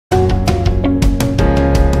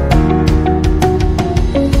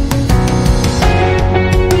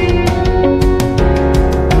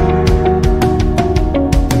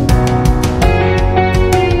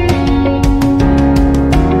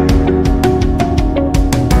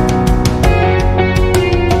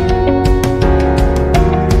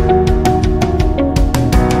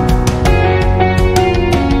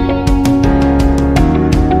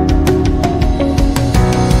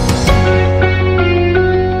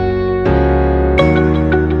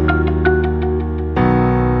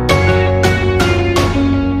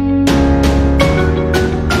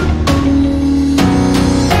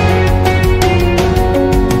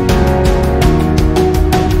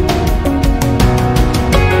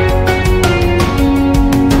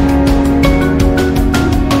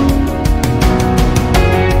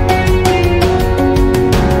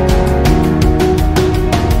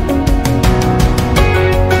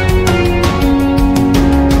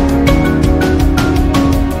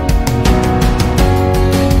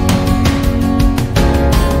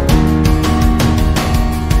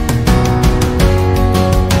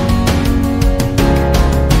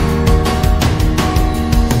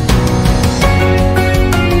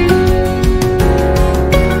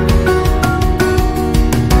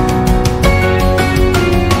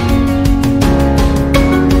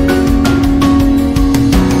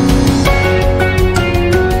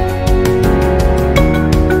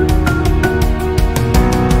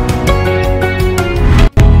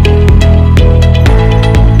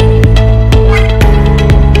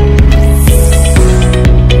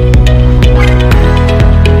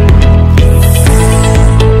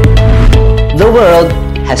world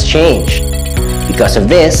has changed. Because of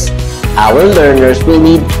this, our learners will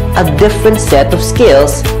need a different set of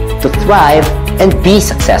skills to thrive and be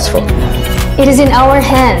successful. It is in our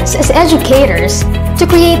hands as educators to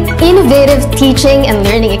create innovative teaching and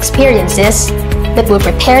learning experiences that will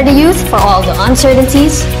prepare the youth for all the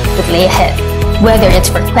uncertainties that lay ahead. Whether it's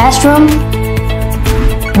for classroom,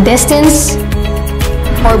 distance,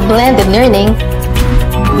 or blended learning,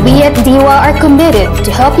 we at DIWA are committed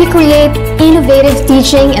to help you create innovative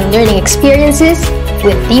teaching and learning experiences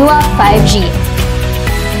with DIWA 5G.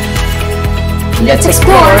 Let's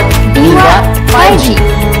explore DIWA 5G.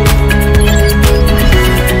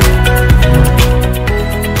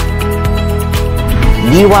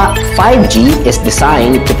 DIWA 5G is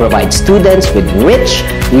designed to provide students with rich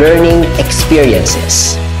learning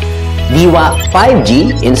experiences. DIWA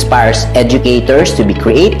 5G inspires educators to be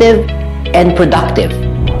creative and productive,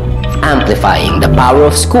 amplifying the power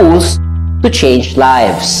of schools to change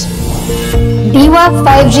lives. DIWA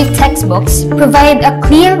 5G textbooks provide a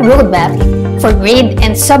clear roadmap for grade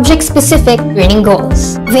and subject-specific learning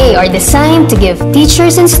goals. They are designed to give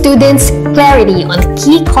teachers and students clarity on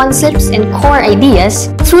key concepts and core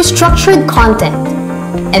ideas through structured content,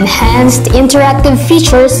 enhanced interactive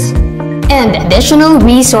features, and additional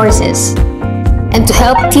resources. And to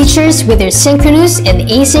help teachers with their synchronous and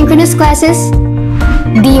asynchronous classes,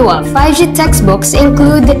 DIWA 5G textbooks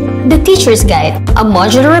include the Teacher's Guide, a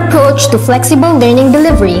modular approach to flexible learning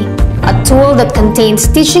delivery, a tool that contains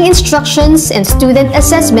teaching instructions and student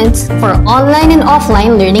assessments for online and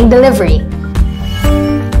offline learning delivery.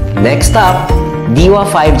 Next up, DIWA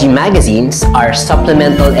 5G magazines are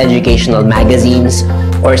supplemental educational magazines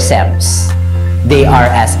or SEMs. They are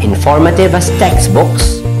as informative as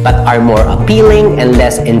textbooks, but are more appealing and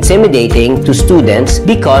less intimidating to students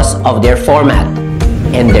because of their format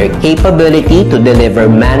and their capability to deliver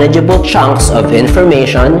manageable chunks of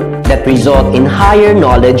information that result in higher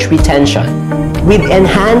knowledge retention. With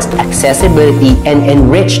enhanced accessibility and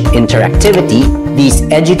enriched interactivity, these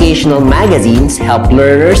educational magazines help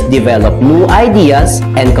learners develop new ideas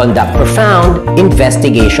and conduct profound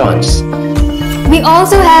investigations. We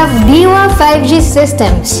also have DIWA 5G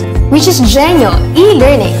Systems, which is Genio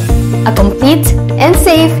e-learning, a complete and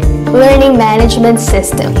safe learning management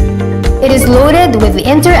system. It is loaded with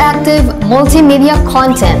interactive multimedia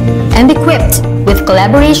content and equipped with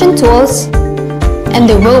collaboration tools and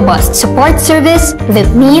the robust support service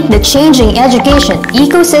that meet the changing education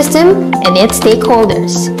ecosystem and its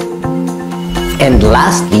stakeholders. And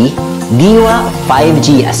lastly, DIWA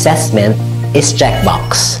 5G assessment is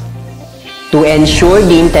checkbox. To ensure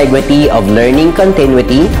the integrity of learning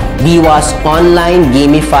continuity, DIWA's online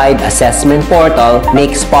gamified assessment portal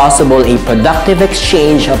makes possible a productive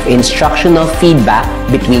exchange of instructional feedback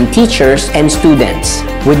between teachers and students.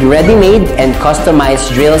 With ready-made and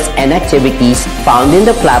customized drills and activities found in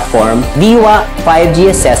the platform, DIWA 5G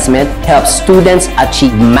assessment helps students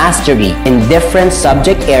achieve mastery in different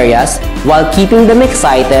subject areas while keeping them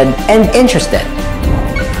excited and interested.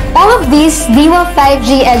 All of these DIWA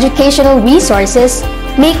 5G educational resources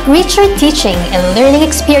make richer teaching and learning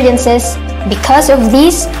experiences because of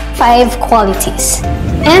these 5 qualities.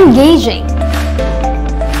 Engaging,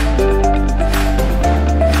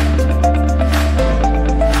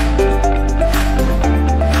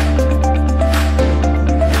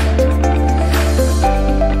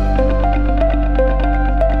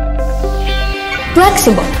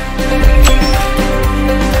 flexible,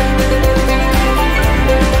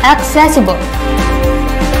 accessible,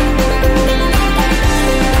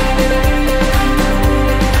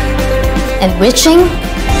 enriching,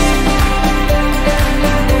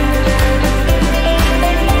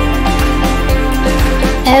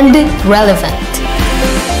 and relevant.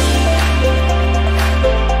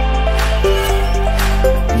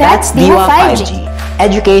 That's DIWA 5G.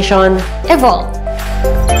 Education evolved.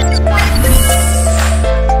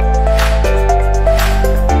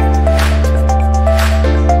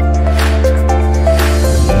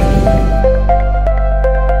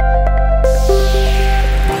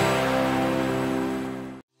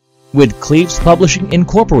 With Cleves Publishing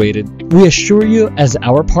Incorporated, we assure you as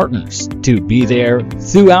our partners to be there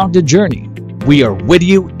throughout the journey. We are with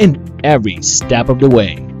you in every step of the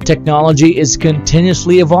way. Technology is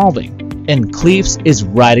continuously evolving, and Cleves is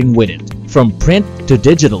riding with it. From print to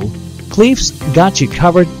digital, Cleves got you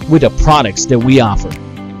covered with the products that we offer.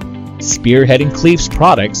 Spearheading Cleves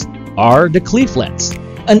products are the Clevelets,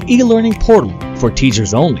 an e-learning portal for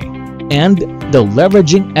teachers only, and the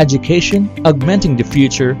Leveraging Education, Augmenting the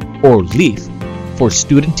Future, or LEAF, for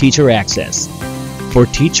student-teacher access, for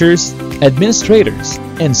teachers, administrators,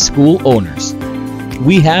 and school owners.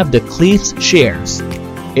 we have the Cleves Shares.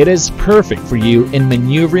 It is perfect for you in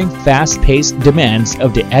maneuvering fast-paced demands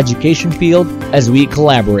of the education field as we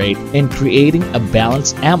collaborate in creating a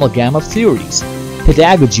balanced amalgam of theories,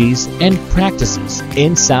 pedagogies, and practices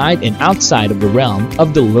inside and outside of the realm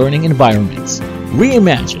of the learning environments.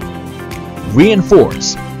 Reimagine,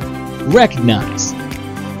 reinforce, recognize,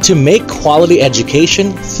 to make quality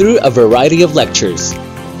education through a variety of lectures,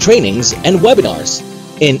 trainings, and webinars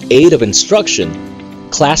in aid of instruction,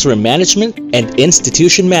 classroom management, and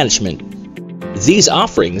institution management. These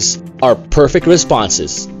offerings are perfect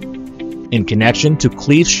responses. In connection to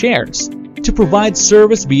Cleves Shares, to provide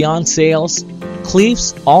service beyond sales,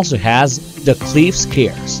 Cleves also has the Cleves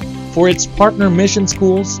Cares for its partner mission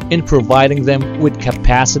schools in providing them with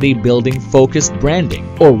capacity building focused branding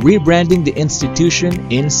or rebranding the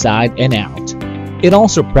institution inside and out. It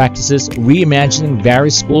also practices reimagining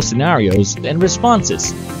various school scenarios and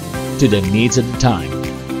responses to the needs of the time,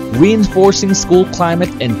 reinforcing school climate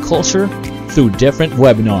and culture through different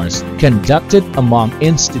webinars conducted among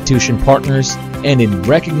institution partners and in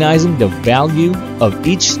recognizing the value of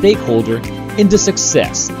each stakeholder in the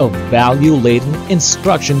success of value-laden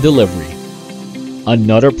instruction delivery.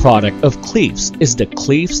 Another product of Cleves is the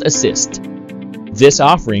Cleves Assist. This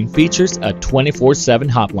offering features a 24/7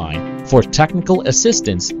 hotline for technical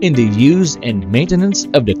assistance in the use and maintenance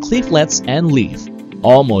of the Clevelets and Leaf.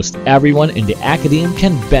 Almost everyone in the academe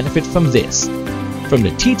can benefit from this, from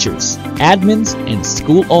the teachers, admins, and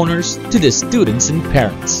school owners to the students and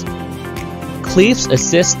parents. Cleves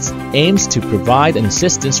Assists aims to provide an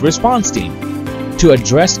assistance response team to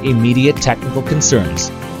address immediate technical concerns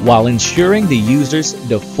while ensuring the users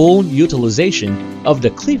the full utilization of the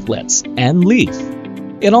Clevelets and Leaf.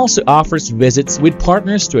 It also offers visits with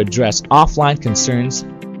partners to address offline concerns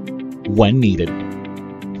when needed.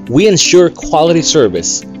 We ensure quality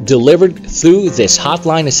service delivered through this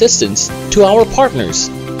hotline assistance to our partners,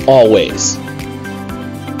 always.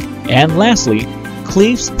 And lastly,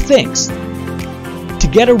 Cleves Thinks.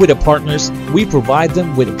 Together with the partners, we provide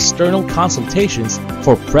them with external consultations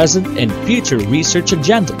for present and future research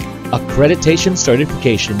agenda, accreditation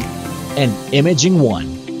certification, and imaging one.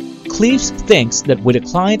 Cleves thinks that with a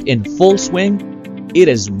client in full swing, it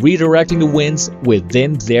is redirecting the winds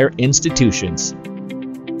within their institutions.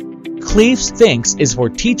 Cleves Thinks is for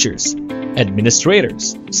teachers,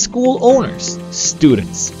 administrators, school owners,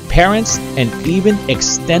 students, parents, and even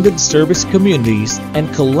extended service communities and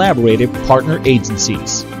collaborative partner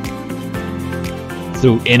agencies.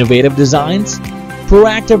 Through innovative designs,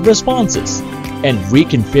 proactive responses, and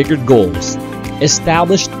reconfigured goals,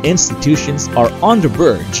 established institutions are on the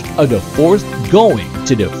verge of the fourth going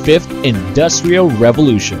to the fifth industrial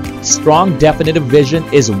revolution. Strong definitive vision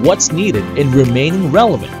is what's needed in remaining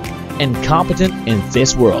relevant and competent in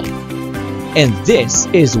this world. And this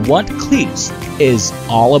is what Cleves is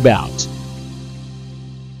all about.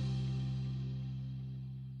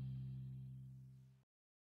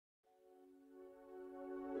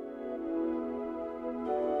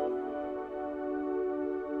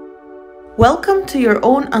 Welcome to your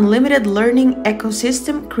own unlimited learning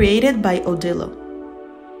ecosystem created by Odilo.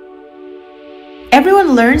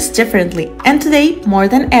 Everyone learns differently, and today, more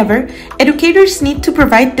than ever, educators need to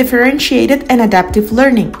provide differentiated and adaptive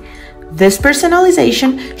learning. This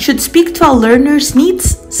personalization should speak to a learner's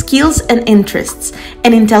needs, skills, and interests,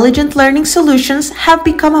 and intelligent learning solutions have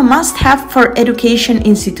become a must-have for education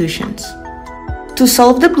institutions. To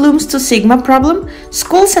solve the Bloom's to Sigma problem,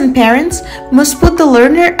 schools and parents must put the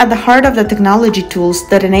learner at the heart of the technology tools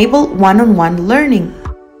that enable one-on-one learning.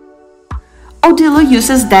 Odilo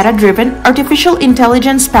uses data-driven, artificial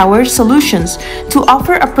intelligence-powered solutions to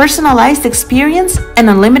offer a personalized experience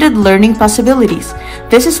and unlimited learning possibilities.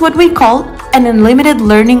 This is what we call an unlimited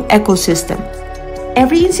learning ecosystem.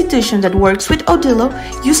 Every institution that works with Odilo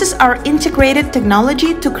uses our integrated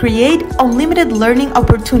technology to create unlimited learning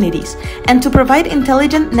opportunities and to provide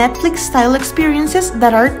intelligent Netflix-style experiences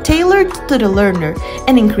that are tailored to the learner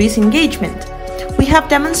and increase engagement. We have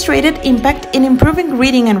demonstrated impact in improving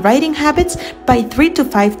reading and writing habits by 3 to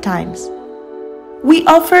 5 times. We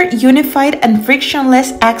offer unified and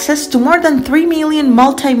frictionless access to more than 3 million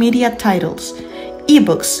multimedia titles,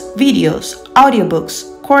 ebooks, videos, audiobooks,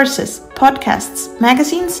 courses, podcasts,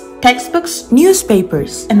 magazines, textbooks,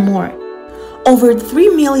 newspapers, and more. Over 3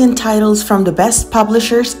 million titles from the best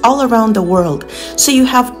publishers all around the world, so you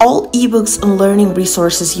have all ebooks and learning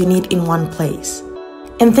resources you need in one place.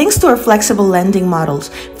 And thanks to our flexible lending models,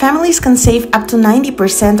 families can save up to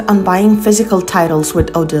 90% on buying physical titles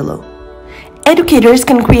with Odilo. Educators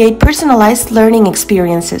can create personalized learning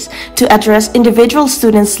experiences to address individual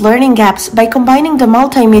students' learning gaps by combining the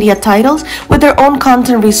multimedia titles with their own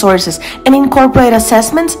content resources and incorporate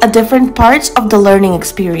assessments at different parts of the learning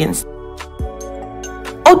experience.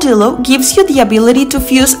 Odilo gives you the ability to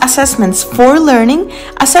fuse assessments for learning,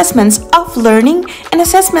 assessments of learning, and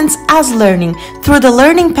assessments as learning through the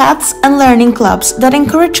learning paths and learning clubs that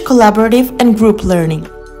encourage collaborative and group learning.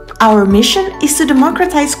 Our mission is to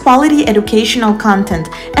democratize quality educational content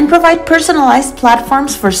and provide personalized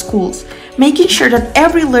platforms for schools, making sure that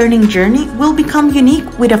every learning journey will become unique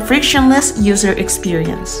with a frictionless user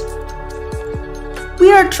experience.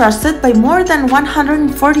 We are trusted by more than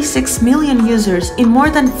 146 million users in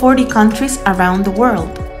more than 40 countries around the world.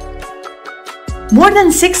 More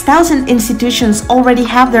than 6,000 institutions already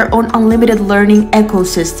have their own unlimited learning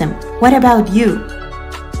ecosystem. What about you?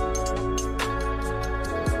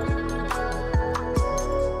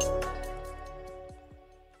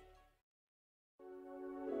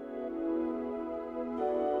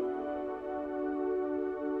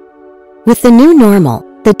 With the new normal,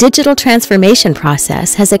 the digital transformation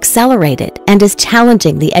process has accelerated and is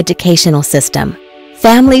challenging the educational system.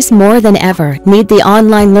 Families more than ever need the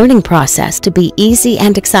online learning process to be easy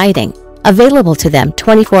and exciting, available to them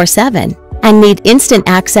 24/7, and need instant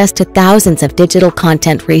access to thousands of digital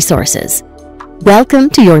content resources.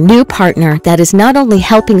 Welcome to your new partner that is not only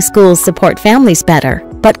helping schools support families better,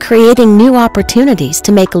 but creating new opportunities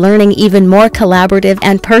to make learning even more collaborative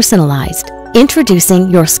and personalized.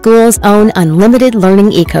 Introducing your school's own unlimited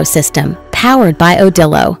learning ecosystem, powered by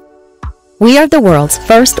Odilo. We are the world's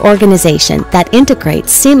first organization that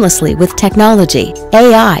integrates seamlessly with technology,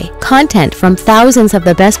 AI, content from thousands of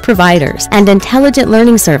the best providers, and intelligent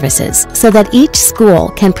learning services so that each school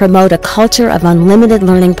can promote a culture of unlimited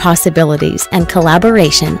learning possibilities and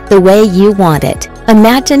collaboration the way you want it.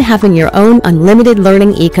 Imagine having your own unlimited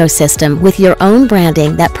learning ecosystem with your own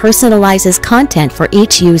branding that personalizes content for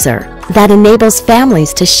each user, that enables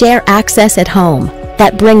families to share access at home,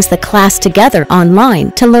 that brings the class together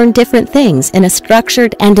online to learn different things in a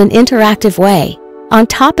structured and an interactive way. On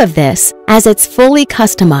top of this, as it's fully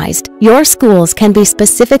customized, your schools can be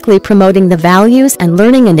specifically promoting the values and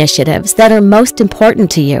learning initiatives that are most important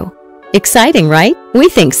to you. Exciting, right? We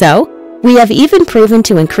think so. We have even proven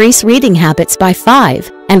to increase reading habits by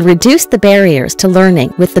 5 and reduce the barriers to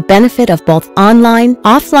learning with the benefit of both online,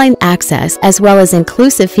 offline access as well as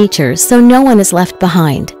inclusive features so no one is left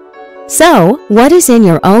behind. So, what is in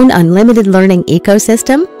your own unlimited learning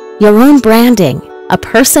ecosystem? Your own branding, a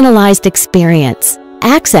personalized experience,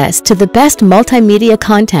 access to the best multimedia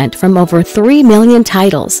content from over 3 million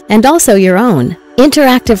titles and also your own,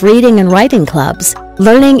 interactive reading and writing clubs,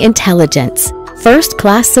 learning intelligence,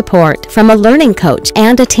 first-class support from a learning coach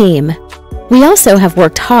and a team. We also have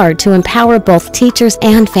worked hard to empower both teachers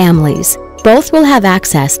and families. Both will have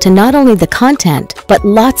access to not only the content, but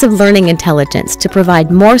lots of learning intelligence to provide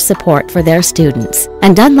more support for their students.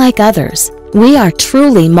 And unlike others, we are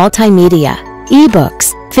truly multimedia.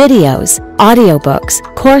 Ebooks, videos, audiobooks,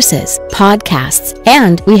 courses, podcasts,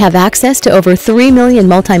 and we have access to over 3 million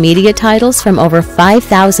multimedia titles from over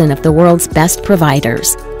 5,000 of the world's best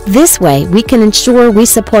providers. This way, we can ensure we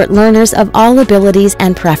support learners of all abilities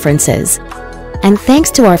and preferences. And thanks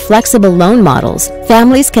to our flexible loan models,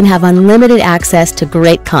 families can have unlimited access to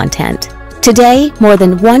great content. Today, more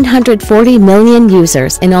than 140 million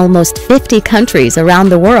users in almost 50 countries around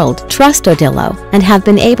the world trust Odilo and have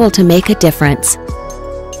been able to make a difference.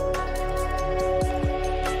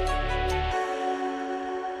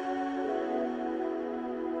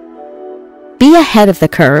 Be ahead of the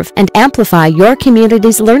curve and amplify your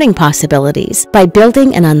community's learning possibilities by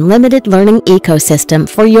building an unlimited learning ecosystem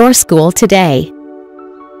for your school today.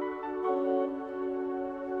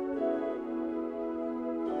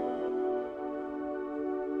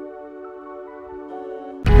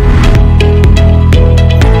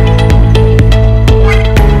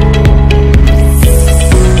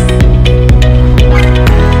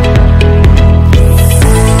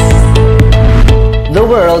 The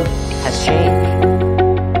world has changed.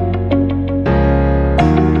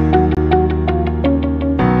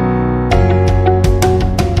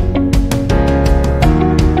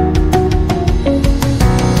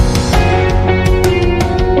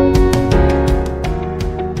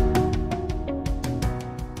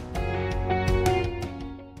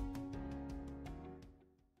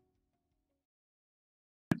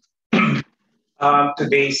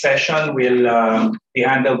 Today's session will be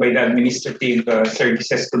handled by the Administrative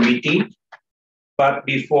Services Committee. But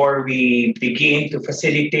before we begin to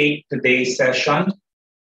facilitate today's session,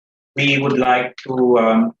 we would like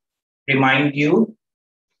to remind you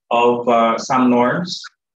of some norms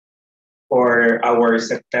for our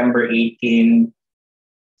September 18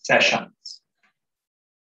 sessions.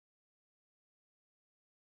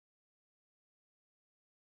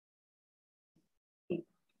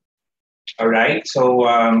 All right,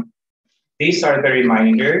 so these are the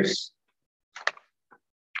reminders.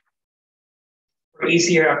 For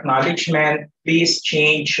easier acknowledgement, please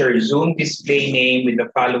change your Zoom display name with the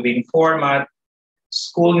following format: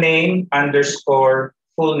 school name underscore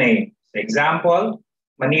full name. Example,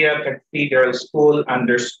 Manila Cathedral School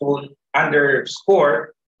underscore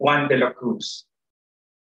 1 de la Cruz.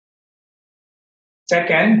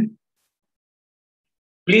 Second,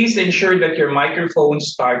 please ensure that your microphone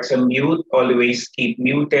starts on mute. Always keep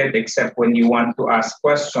muted except when you want to ask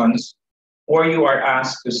questions or you are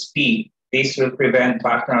asked to speak. This will prevent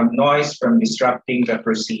background noise from disrupting the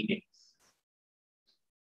proceedings.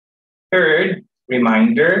 Third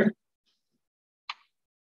reminder,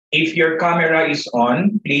 if your camera is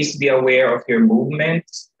on, please be aware of your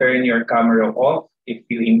movements. Turn your camera off if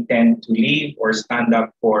you intend to leave or stand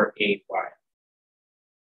up for a while.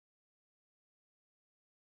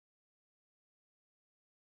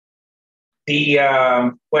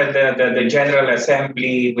 The General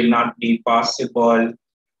Assembly will not be possible,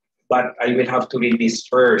 but I will have to read this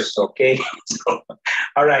first, okay? So,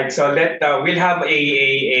 all right, so we'll have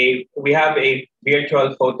we have a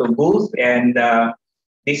virtual photo booth, and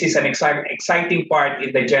this is an exciting part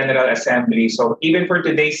in the General Assembly. So even for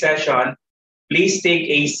today's session, please take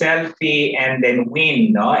a selfie and then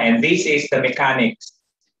win, no? And this is the mechanics.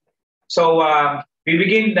 So we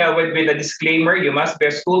begin with a disclaimer. You must be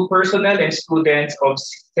school personnel and students of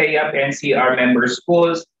CAP NCR member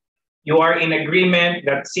schools. You are in agreement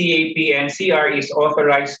that CAP NCR is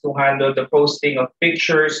authorized to handle the posting of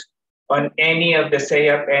pictures on any of the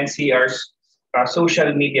CAP NCR's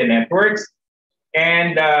social media networks.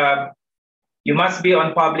 And you must be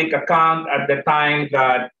on public account at the time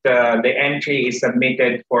that the entry is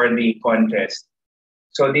submitted for the contest.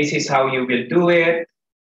 So this is how you will do it.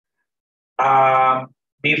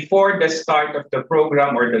 Before the start of the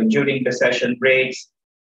program or during the session breaks,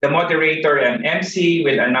 the moderator and MC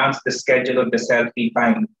will announce the schedule of the selfie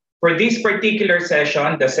time. For this particular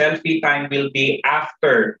session, the selfie time will be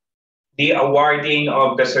after the awarding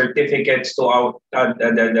of the certificates to our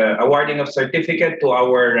the awarding of certificate to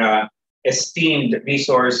our esteemed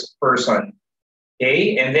resource person.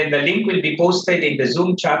 Okay, and then the link will be posted in the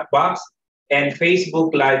Zoom chat box and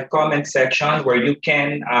Facebook Live comment section where you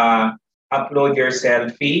can upload your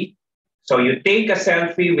selfie. So you take a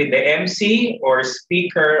selfie with the MC or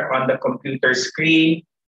speaker on the computer screen,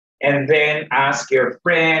 and then ask your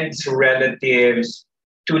friends, relatives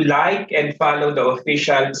to like and follow the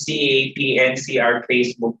official CAP NCR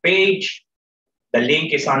Facebook page. The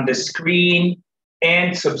link is on the screen,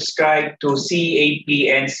 and subscribe to CAP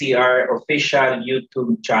NCR official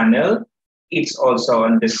YouTube channel. It's also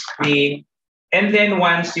on the screen. And then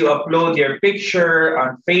once you upload your picture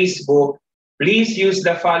on Facebook, please use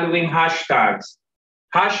the following hashtags: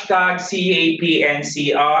 hashtag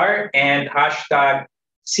CAPNCR and hashtag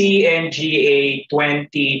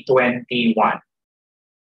CNGA2021.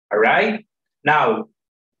 All right? Now,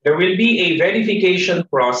 there will be a verification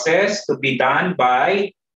process to be done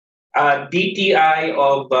by DTI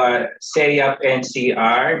of CAP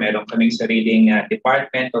NCR. Meron kaming sariling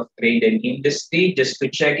Department of Trade and Industry, just to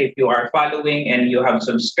check if you are following and you have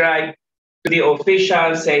subscribed to the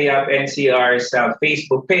official CAP NCR's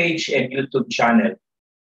Facebook page and YouTube channel.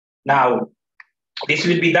 Now, this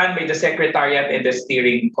will be done by the Secretariat and the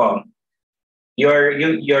Steering Com.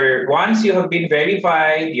 Once you have been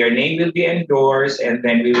verified, your name will be endorsed, and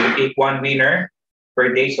then we will pick one winner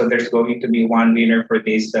per day. So there's going to be one winner for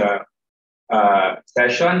this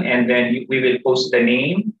session, and then we will post the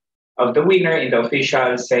name of the winner in the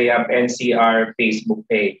official CAP NCR Facebook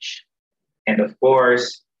page. And of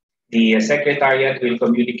course, the Secretariat will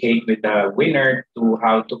communicate with the winner to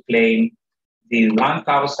how to claim the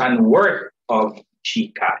 1,000 worth of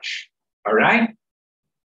GCash. All right?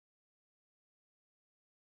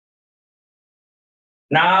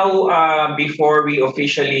 Now, before we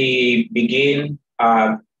officially begin,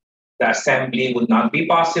 the assembly would not be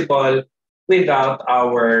possible without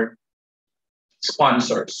our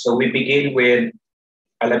sponsors. So we begin with,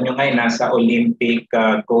 alam nyo ngayon, nasa Olympic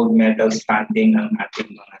gold medal standing ang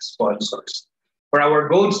ating mga sponsors. For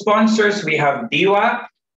our gold sponsors, we have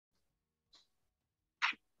Diwa,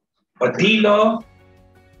 Odilo,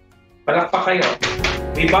 palakpak kayo,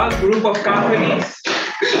 Ribal Group of Companies,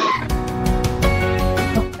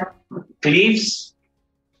 Cliffs,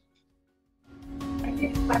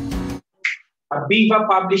 Aviva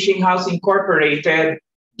Publishing House Incorporated,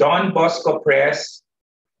 Don Bosco Press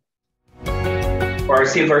for our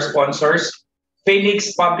silver sponsors,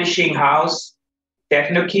 Phoenix Publishing House,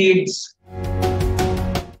 TechnoKids,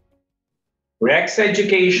 Rex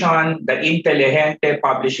Education, the Inteligente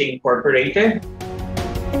Publishing Incorporated,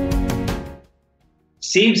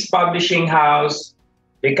 Sieves Publishing House,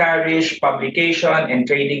 Vicarish Publication and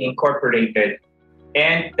Trading Incorporated,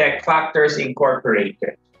 and Tech Factors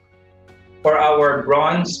Incorporated. For our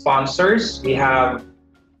bronze sponsors, we have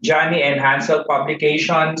Johnny and Hansel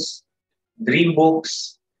Publications, Dream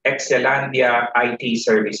Books, Excelandia IT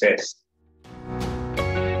Services.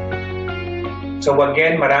 So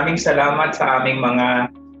again, maraming salamat sa aming mga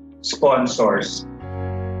sponsors.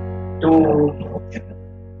 To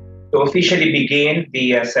officially begin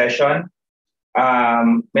the session,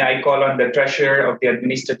 may I call on the Treasurer of the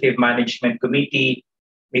Administrative Management Committee,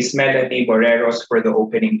 Ms. Melanie Borreros, for the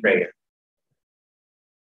opening prayer.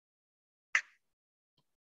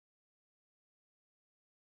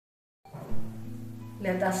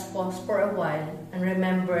 Let us pause for a while and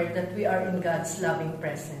remember that we are in God's loving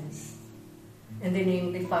presence. In the name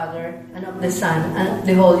of the Father, and of the Son, and of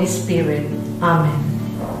the Holy Spirit. Amen.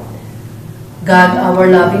 God, our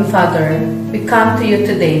loving Father, we come to you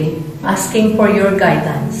today asking for your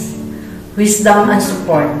guidance, wisdom, and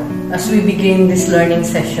support as we begin this learning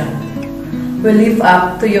session. We lift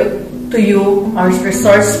up to you our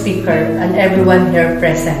resource speaker and everyone here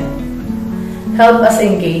present. Help us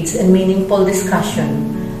engage in meaningful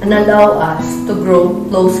discussion and allow us to grow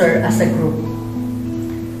closer as a group.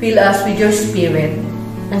 Fill us with your spirit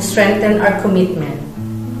and strengthen our commitment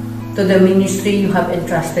to the ministry you have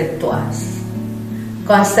entrusted to us.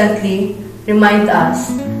 Constantly remind us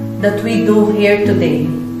that we do here today,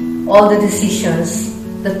 all the decisions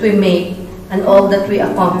that we make and all that we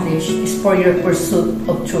accomplish is for your pursuit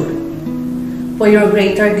of truth, for your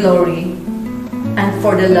greater glory, and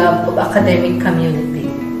for the love of academic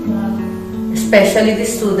community, especially the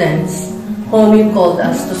students whom you called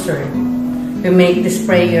us to serve. We make this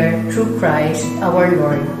prayer through Christ our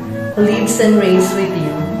Lord, who lives and reigns with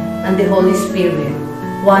you and the Holy Spirit,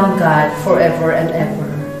 one God forever and ever.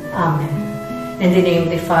 Amen. In the name of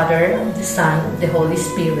the Father, of the Son, of the Holy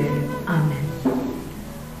Spirit. Amen.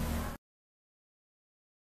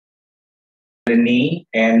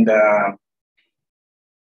 And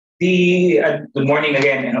good morning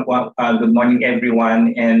again, and good morning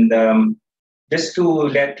everyone. And just to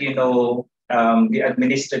let you know, the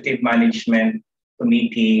Administrative Management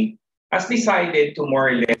Committee has decided to more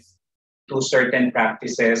or less do certain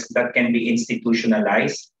practices that can be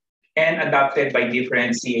institutionalized and adopted by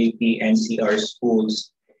different CAP and CR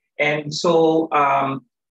schools. And so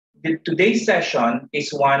today's session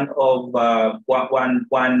is one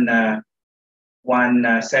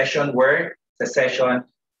session where the session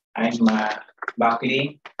I'm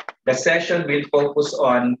buckling. The session will focus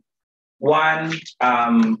on one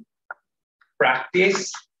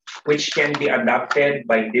practice which can be adopted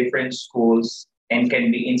by different schools and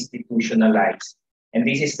can be institutionalized. And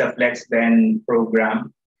this is the FlexBen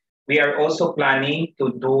program. We are also planning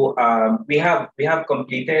to do, we have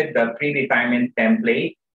completed the pre-retirement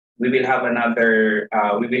template. We will have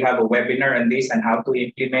a webinar on this and how to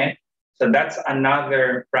implement. So that's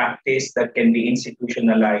another practice that can be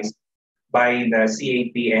institutionalized by the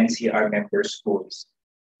CAP and CR member schools.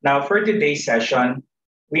 Now, for today's session,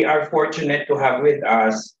 we are fortunate to have with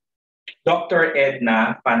us Dr.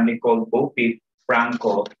 Edna Panlicol Bopip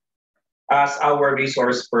Franco as our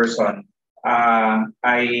resource person. I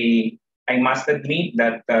must admit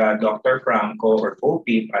that Dr. Franco, or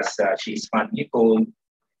Bopip as she's fondly called,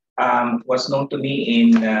 was known to me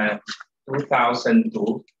in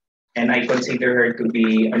 2002. And I consider her to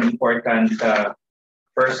be an important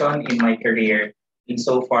person in my career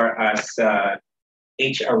insofar as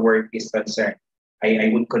HR work is concerned. I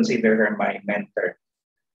would consider her my mentor.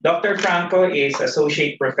 Dr. Franco is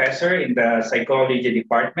Associate Professor in the Psychology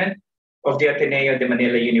Department of the Ateneo de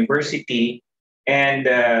Manila University and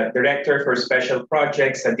Director for Special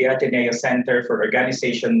Projects at the Ateneo Center for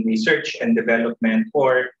Organization Research and Development,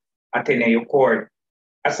 or Ateneo Core.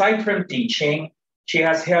 Aside from teaching, she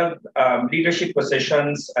has held leadership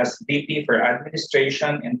positions as VP for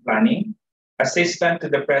Administration and Planning, Assistant to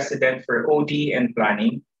the President for OD and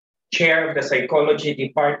Planning, Chair of the Psychology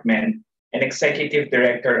Department, and Executive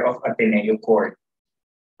Director of Ateneo Core.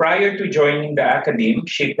 Prior to joining the academe,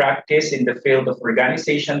 she practiced in the field of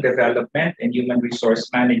organization development and human resource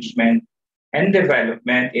management and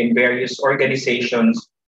development in various organizations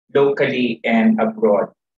locally and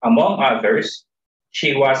abroad. Among others,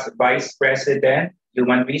 she was Vice President,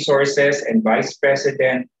 Human Resources, and Vice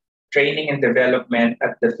President, Training and Development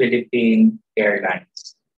at the Philippine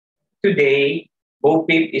Airlines. Today,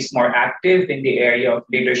 BOPIP is more active in the area of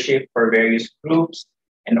leadership for various groups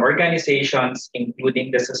and organizations, including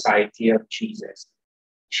the Society of Jesus.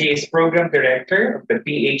 She is Program Director of the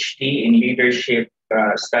PhD in Leadership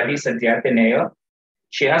Studies at the Ateneo.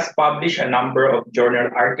 She has published a number of journal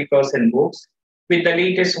articles and books, with the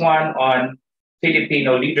latest one on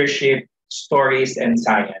Filipino leadership, stories, and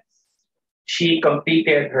science. She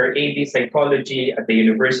completed her AD Psychology at the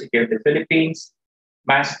University of the Philippines,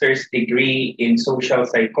 master's degree in social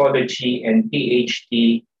psychology, and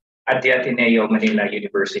PhD at the Ateneo Manila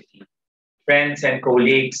University. Friends and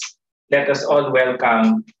colleagues, let us all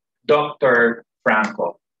welcome Dr.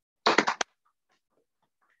 Franco.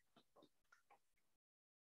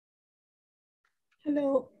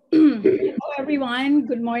 Hello. Hello, everyone.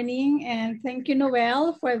 Good morning. And thank you,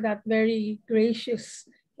 Noel, for that very gracious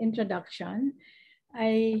introduction.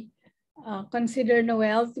 I consider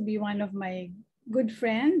Noel to be one of my good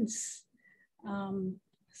friends,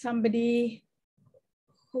 somebody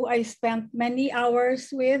who I spent many hours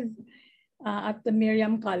with at the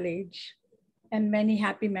Miriam College, and many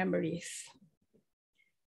happy memories.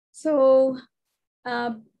 So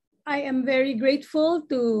I am very grateful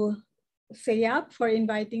to SEAP for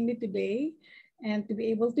inviting me today and to be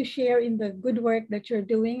able to share in the good work that you're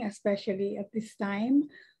doing, especially at this time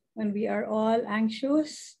when we are all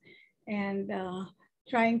anxious and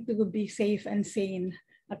trying to be safe and sane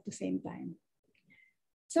at the same time.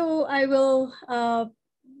 So I will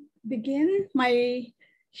begin my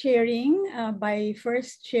sharing by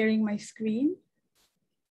first sharing my screen.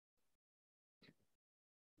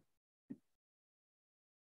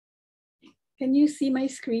 Can you see my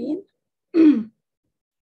screen?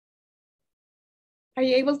 Are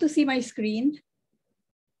you able to see my screen?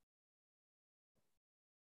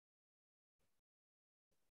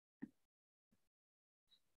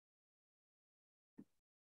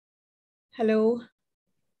 Hello?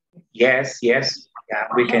 Yes, yes. Yeah,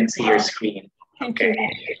 we can see your screen. Thank you.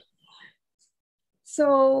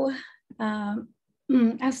 So,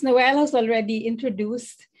 as Noel has already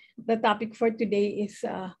introduced, the topic for today is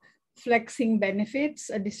flexing benefits,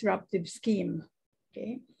 a disruptive scheme.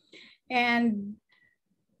 Okay, and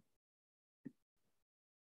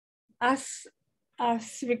as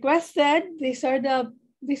requested, this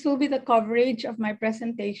will be the coverage of my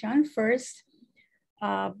presentation. First,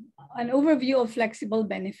 an overview of flexible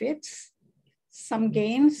benefits, some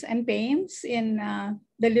gains and pains in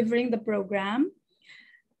delivering the program,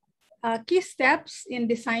 key steps in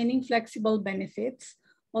designing flexible benefits.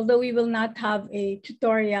 Although we will not have a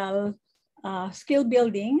tutorial skill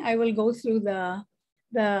building, I will go through the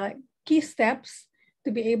key steps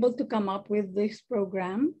to be able to come up with this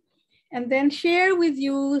program, and then share with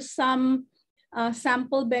you some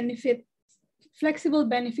sample flexible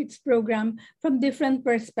benefits program from different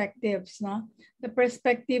perspectives. No? The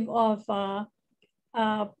perspective of a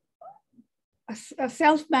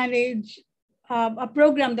self-managed, a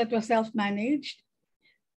program that was self-managed,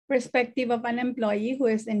 perspective of an employee who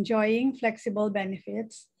is enjoying flexible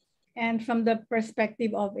benefits, and from the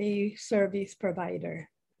perspective of a service provider.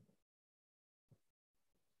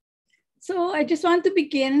 So I just want to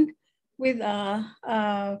begin with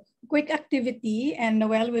a quick activity, and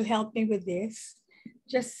Noel will help me with this,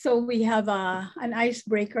 just so we have an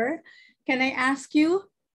icebreaker. Can I ask you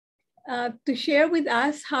to share with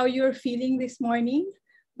us how you're feeling this morning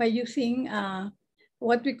by using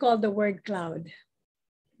what we call the word cloud?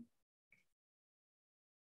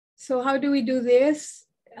 So how do we do this?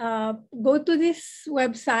 Go to this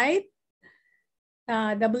website,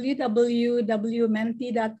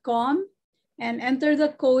 www.menti.com, and enter the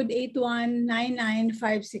code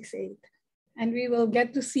 8199568. And we will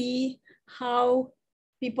get to see how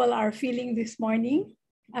people are feeling this morning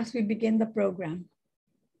as we begin the program.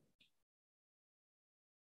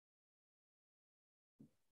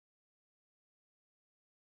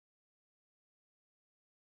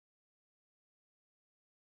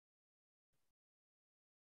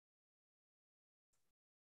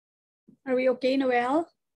 Are we okay, Noel?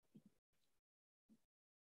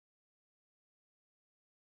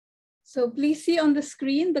 So please see on the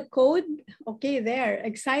screen the code. Okay, there,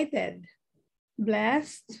 excited,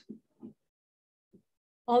 blessed,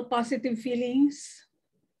 all positive feelings,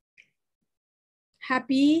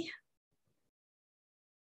 happy.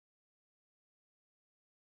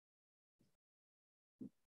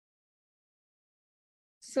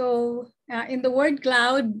 So in the word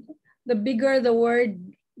cloud, the bigger the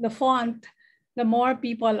word, the font, the more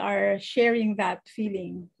people are sharing that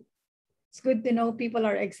feeling. It's good to know people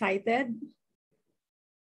are excited.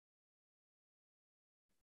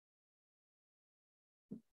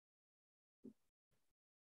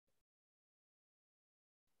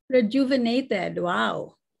 Rejuvenated.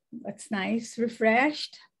 Wow, that's nice.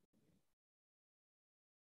 Refreshed.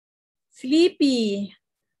 Sleepy.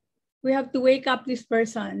 We have to wake up this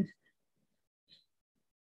person.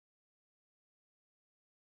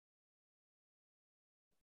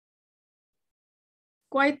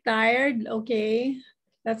 Quite tired. Okay,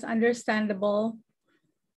 that's understandable.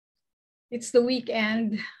 It's the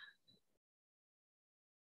weekend.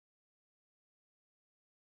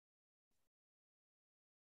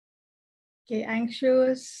 Okay,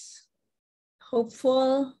 anxious,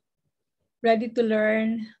 hopeful, ready to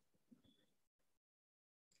learn,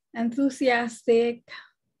 enthusiastic,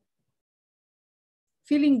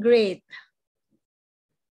 feeling great.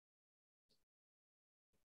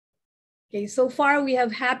 Okay, so far we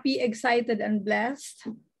have happy, excited, and blessed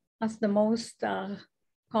as the most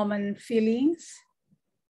common feelings.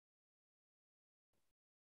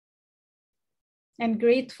 And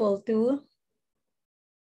grateful too.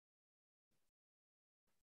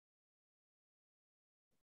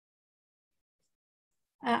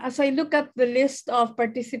 As I look at the list of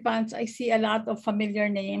participants, I see a lot of familiar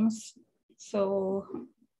names. So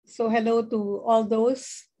hello to all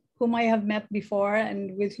those whom I have met before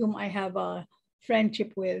and with whom I have a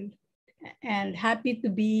friendship with, and happy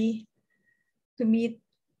to meet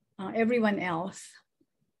everyone else.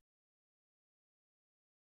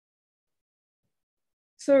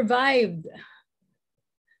 Survived.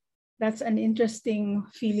 That's an interesting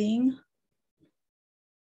feeling.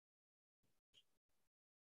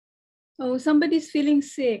 Oh, somebody's feeling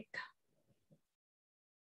sick.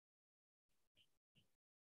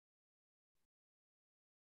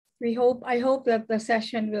 I hope that the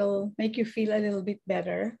session will make you feel a little bit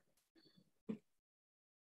better.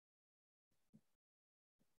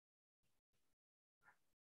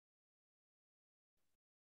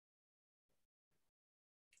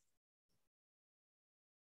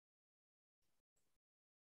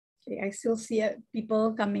 Okay, I still see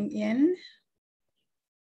people coming in.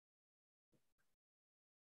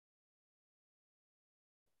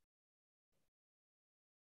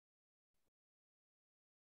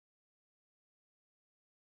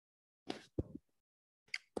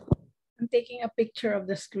 I'm taking a picture of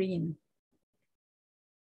the screen.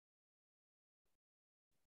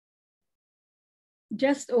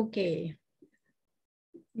 Just okay.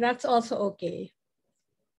 That's also okay.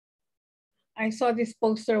 I saw this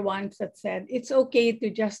poster once that said, it's okay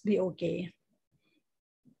to just be okay.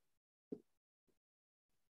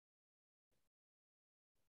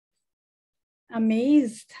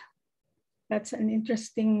 Amazed. That's an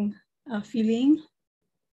interesting feeling.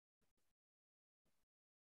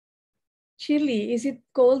 Chilly, is it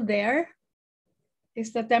cold there?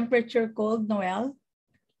 Is the temperature cold, Noel?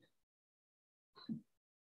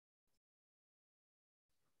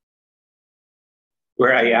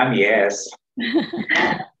 Where I am, yes.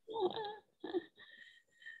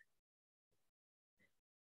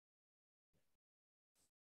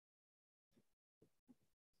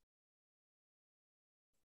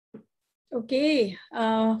 Okay,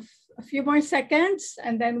 a few more seconds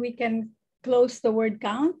and then we can close the word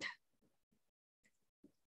count.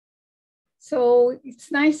 So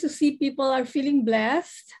it's nice to see people are feeling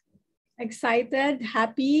blessed, excited,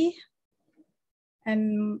 happy,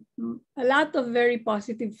 and a lot of very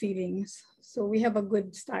positive feelings. So we have a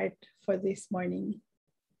good start for this morning.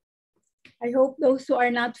 I hope those who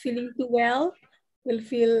are not feeling too well will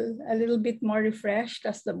feel a little bit more refreshed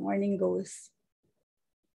as the morning goes.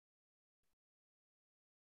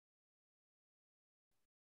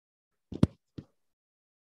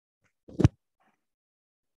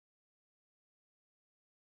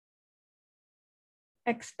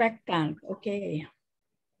 Expectant, okay.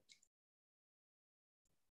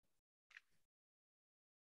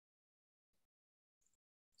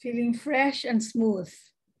 Feeling fresh and smooth.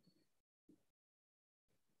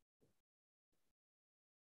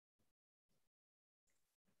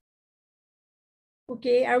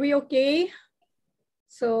 Okay, are we okay?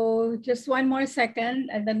 So just one more second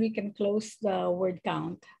and then we can close the word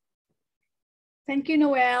count. Thank you,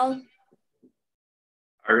 Noel.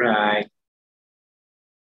 All right.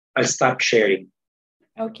 I'll stop sharing.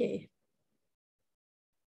 Okay.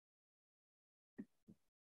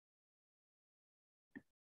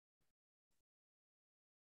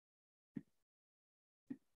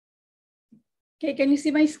 Okay, can you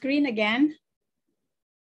see my screen again?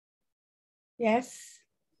 Yes?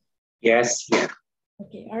 Yes, yeah.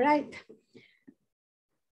 Okay, all right.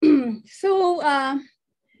 So,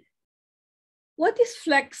 what is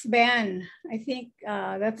FlexBand? I think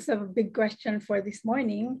that's a big question for this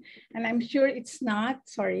morning. And I'm sure it's not,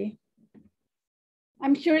 sorry.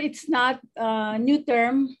 I'm sure it's not a new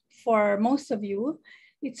term for most of you,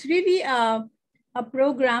 it's really a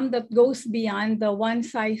program that goes beyond the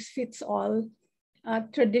one-size-fits-all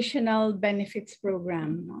traditional benefits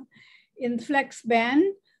program. In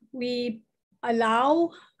FlexBen, we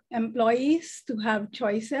allow employees to have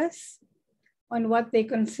choices on what they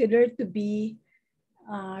consider to be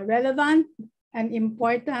relevant and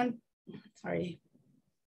important,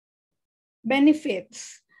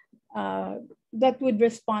 benefits that would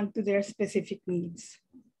respond to their specific needs.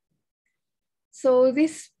 So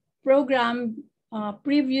this program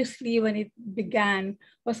previously, when it began,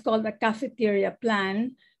 was called a cafeteria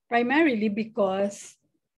plan, primarily because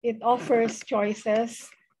it offers choices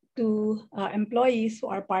to employees who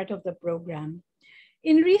are part of the program.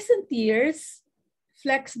 In recent years,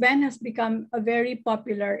 FlexBen has become a very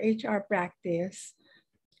popular HR practice,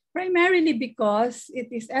 primarily because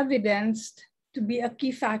it is evidenced to be a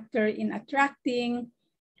key factor in attracting,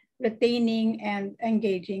 retaining, and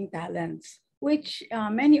engaging talents, which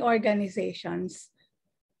many organizations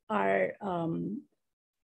are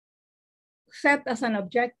set as an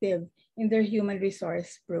objective in their human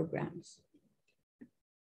resource programs.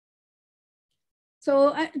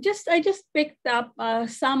 So I just picked up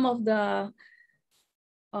some of the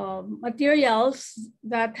materials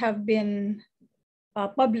that have been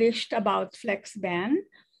published about FlexBen,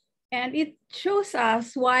 and it shows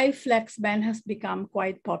us why FlexBen has become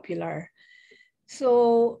quite popular.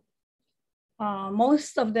 So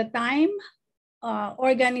most of the time,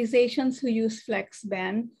 organizations who use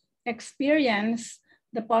FlexBen experience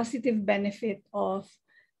the positive benefit of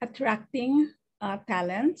attracting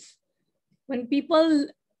talents. When people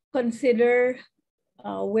consider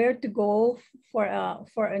where to go for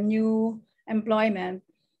a new employment,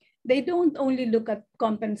 they don't only look at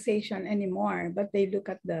compensation anymore, but they look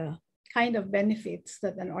at the kind of benefits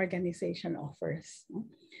that an organization offers.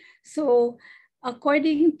 So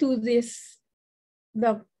according to this,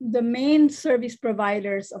 the main service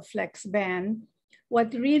providers of FlexBen,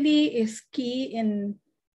 what really is key in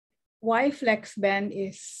why FlexBen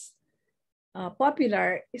is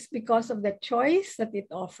popular is because of the choice that it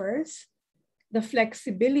offers, the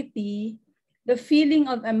flexibility, the feeling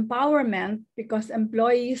of empowerment because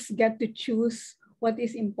employees get to choose what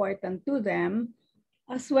is important to them,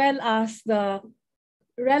 as well as the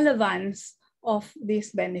relevance of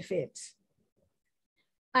these benefits.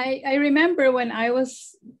 I remember when I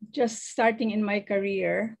was just starting in my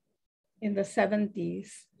career in the 70s,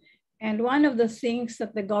 and one of the things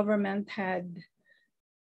that the government had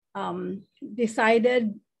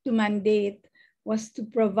decided to mandate was to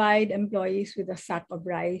provide employees with a sack of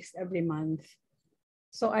rice every month.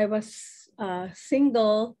 So I was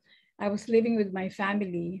single, I was living with my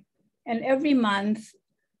family, and every month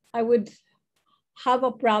I would have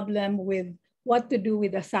a problem with what to do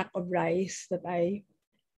with a sack of rice that I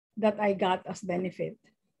got as benefit.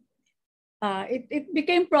 It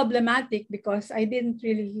became problematic because I didn't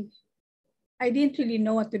really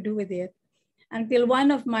know what to do with it until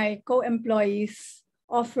one of my co-employees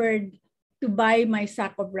offered to buy my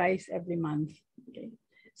sack of rice every month. Okay.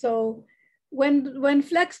 So when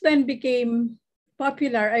FlexBen became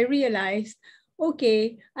popular, I realized,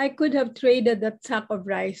 okay, I could have traded that sack of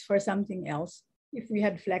rice for something else if we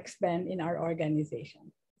had FlexBen in our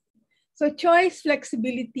organization. So choice,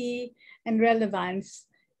 flexibility, and relevance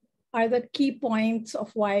are the key points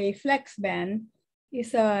of why FlexBen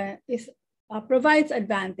provides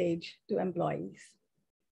advantage to employees.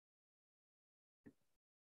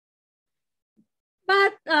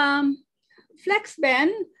 But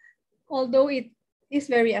FlexBen, although it is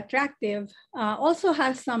very attractive, also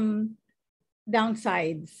has some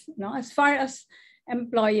downsides, as far as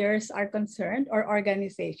employers are concerned or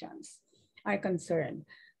organizations are concerned.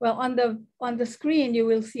 Well, on the screen, you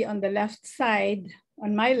will see on the left side,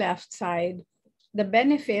 on my left side, the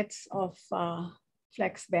benefits of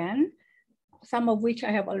FlexBen, some of which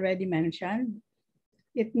I have already mentioned.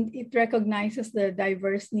 It recognizes the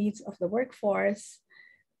diverse needs of the workforce,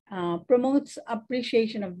 promotes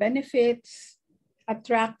appreciation of benefits,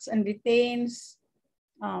 attracts and retains,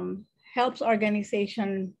 helps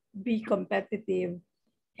organization be competitive,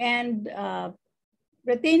 and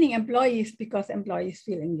retaining employees because employees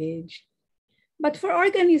feel engaged. But for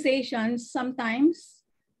organizations, sometimes,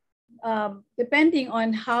 depending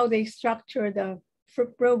on how they structure the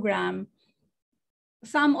program,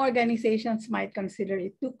 some organizations might consider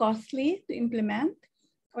it too costly to implement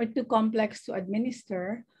or too complex to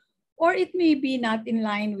administer, or it may be not in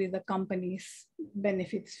line with the company's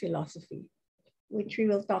benefits philosophy, which we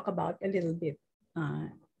will talk about a little bit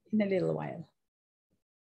in a little while.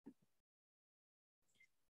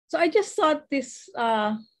 So I just thought this,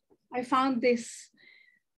 I found this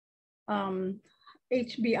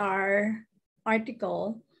HBR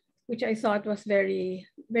article, which I thought was very,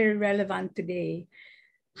 very relevant today.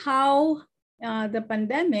 How the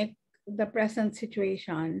pandemic, the present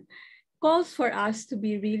situation, calls for us to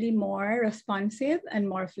be really more responsive and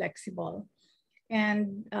more flexible.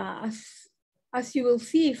 And as you will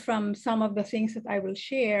see from some of the things that I will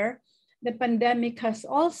share, the pandemic has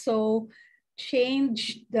also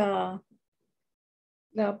changed the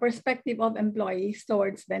perspective of employees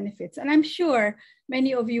towards benefits. And I'm sure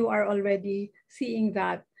many of you are already seeing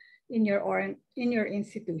that in your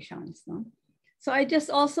institutions. No? So I just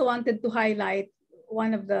also wanted to highlight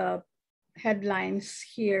one of the headlines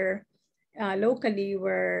here locally,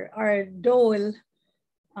 where our Dole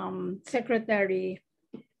secretary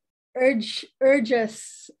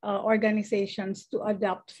urges organizations to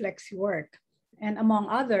adopt flexi work. And among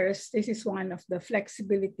others, this is one of the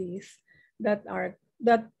flexibilities that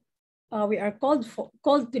we are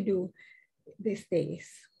called to do these days.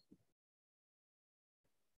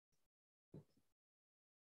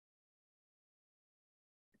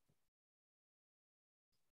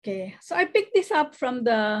 Okay, so I picked this up from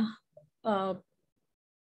the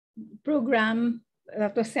program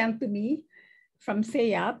that was sent to me from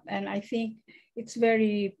SEAP, and I think it's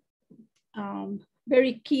very,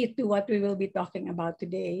 very key to what we will be talking about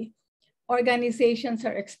today. Organizations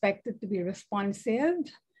are expected to be responsive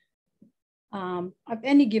at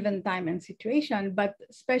any given time and situation, but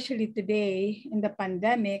especially today in the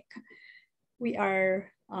pandemic, we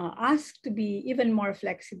are asked to be even more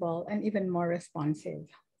flexible and even more responsive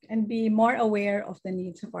and be more aware of the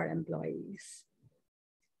needs of our employees.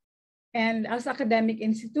 And as academic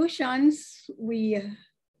institutions, we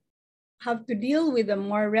have to deal with the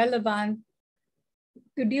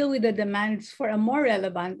demands for a more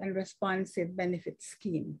relevant and responsive benefit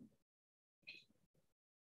scheme.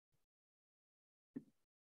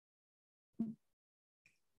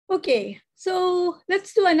 Okay, so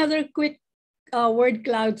let's do another quick word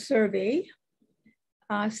cloud survey.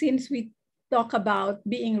 Since we talk about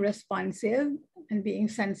being responsive and being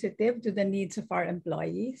sensitive to the needs of our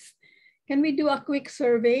employees, can we do a quick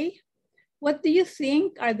survey? What do you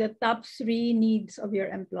think are the top 3 needs of your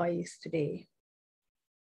employees today?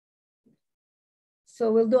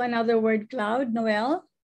 So we'll do another word cloud. Noel?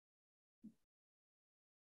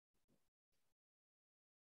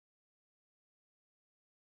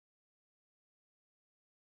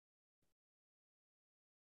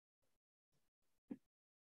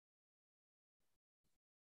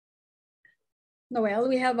 Noel,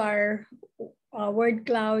 we have our word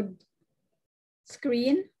cloud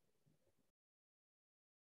screen.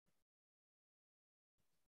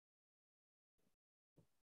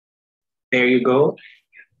 There you go.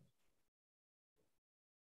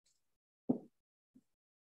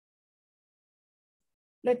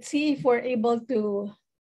 Let's see if we're able to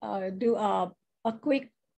do a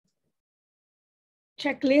quick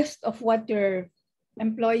checklist of what your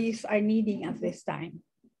employees are needing at this time.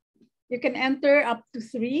 You can enter up to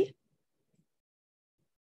 3.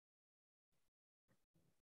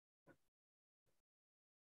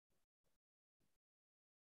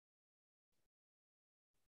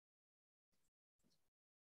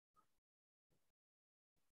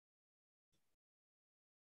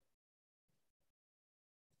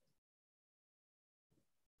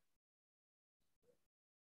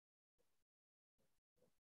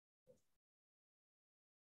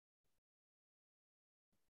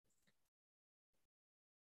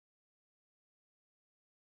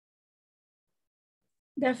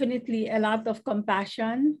 Definitely a lot of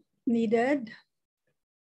compassion needed.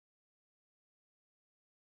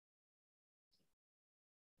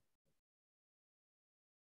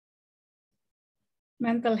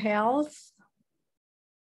 Mental health,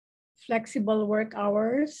 flexible work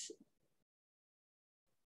hours,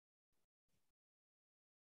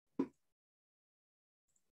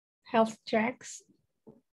 health checks,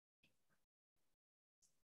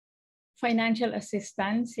 financial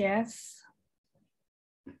assistance, yes.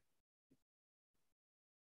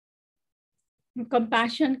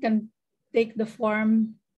 Compassion can take the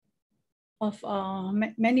form of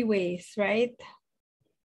many ways, right?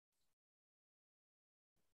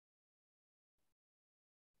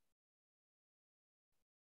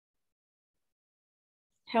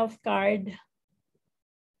 Health card.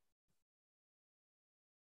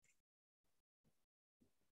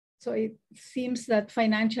 So it seems that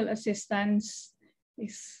financial assistance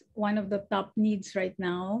is one of the top needs right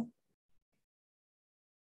now.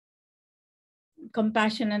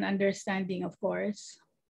 Compassion and understanding, of course.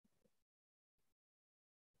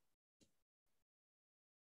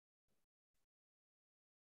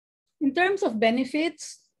 In terms of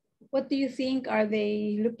benefits, What do you think are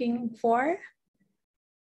they looking for?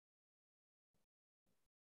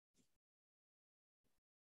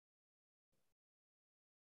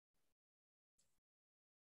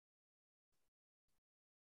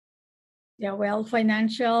 Yeah, well,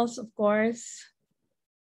 financials, of course.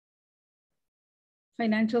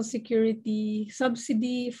 Financial security,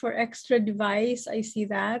 subsidy for extra device, I see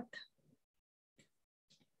that.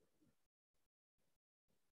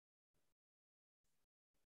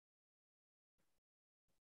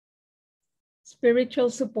 Spiritual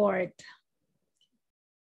support.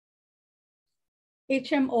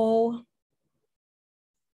 HMO.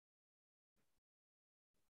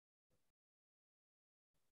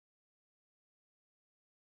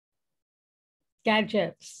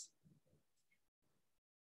 Gadgets.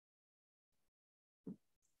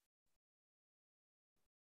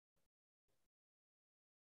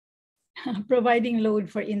 Providing load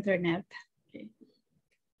for internet. Okay.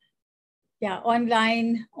 Yeah,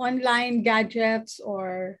 online gadgets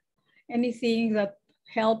or anything that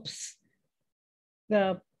helps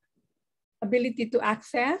the ability to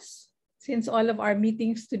access, since all of our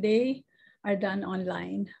meetings today are done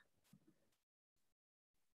online.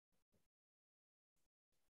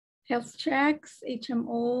 Health checks,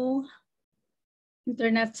 HMO,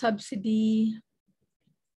 internet subsidy,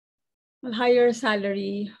 higher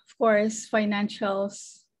salary, of course,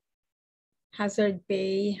 financials, hazard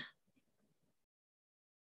pay,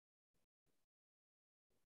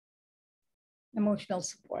 emotional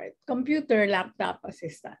support, computer, laptop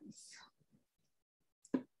assistance.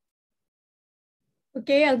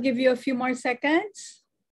 Okay, I'll give you a few more seconds.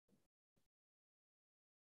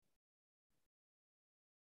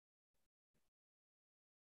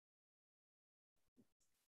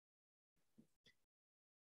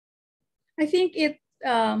 I think the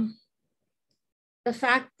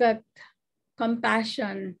fact that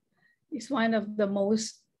compassion is one of the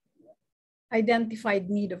most identified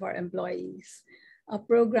need of our employees. A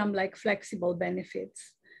program like flexible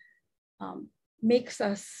benefits makes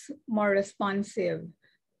us more responsive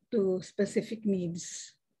to specific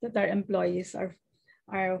needs that our employees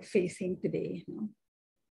are facing today.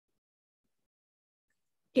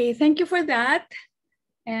 Okay, thank you for that.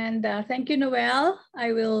 And thank you, Noel.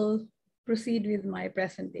 I will proceed with my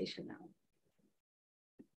presentation now.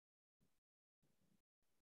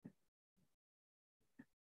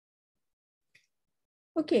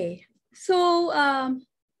 Okay, so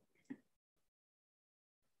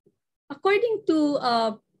according to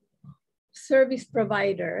a service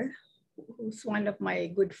provider, who's one of my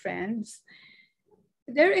good friends,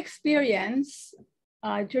 their experience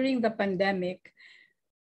during the pandemic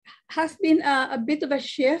has been a bit of a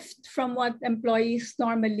shift from what employees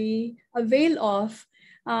normally avail of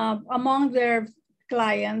among their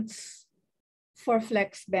clients for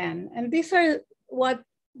FlexBen. And these are what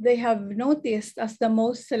they have noticed as the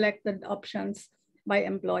most selected options by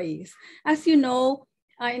employees. As you know,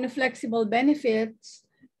 in the flexible benefits,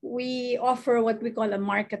 we offer what we call a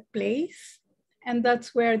marketplace. And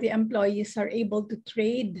that's where the employees are able to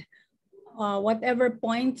trade whatever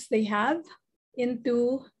points they have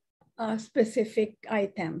into specific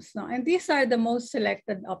items. No? And these are the most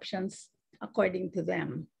selected options according to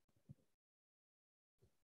them.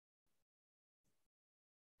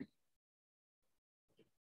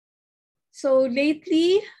 So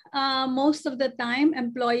lately, most of the time,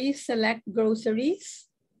 employees select groceries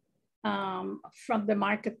from the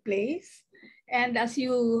marketplace. And as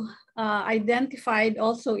you identified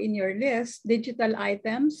also in your list, digital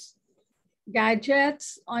items,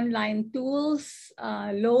 gadgets, online tools,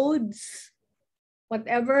 loads,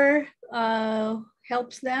 whatever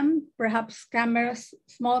helps them, perhaps cameras,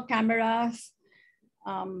 small cameras,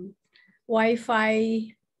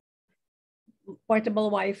 Wi-Fi, portable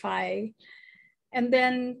Wi-Fi. And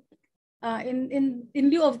then in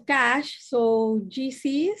lieu of cash, so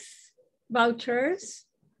GCs, vouchers.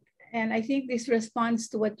 And I think this responds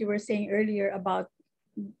to what you were saying earlier about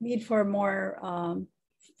need for more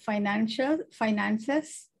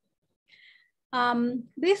finances.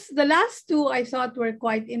 The last two I thought were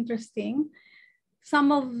quite interesting.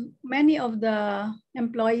 Many of the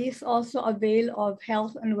employees also avail of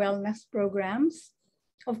health and wellness programs.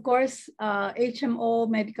 Of course, HMO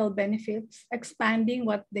medical benefits, expanding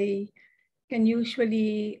what they can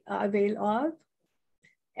usually avail of.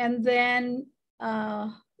 And then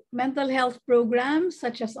mental health programs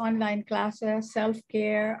such as online classes,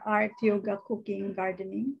 self-care, art, yoga, cooking,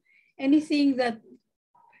 gardening, anything that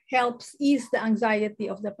helps ease the anxiety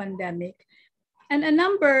of the pandemic. And a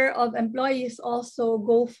number of employees also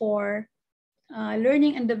go for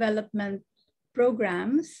learning and development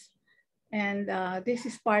programs And this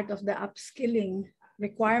is part of the upskilling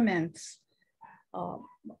requirements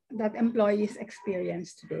that employees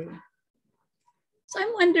experience today. So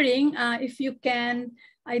I'm wondering if you can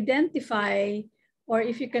identify or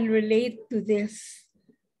if you can relate to this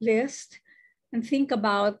list and think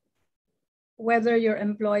about whether your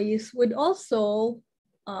employees would also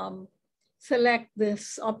select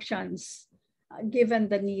these options given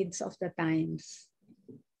the needs of the times.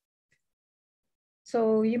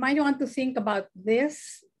 So you might want to think about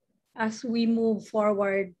this as we move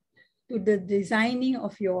forward to the designing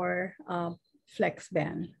of your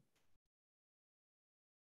FlexBand.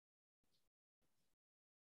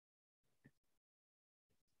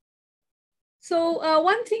 So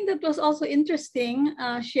one thing that was also interesting,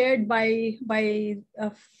 shared by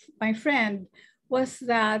my friend, was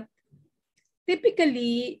that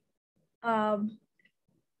typically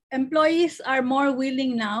employees are more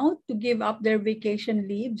willing now to give up their vacation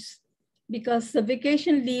leaves because the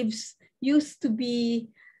vacation leaves used to be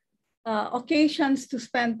occasions to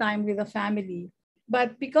spend time with the family.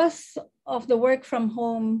 But because of the work from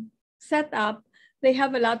home setup, they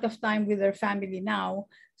have a lot of time with their family now.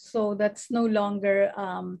 So that's no longer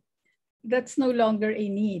a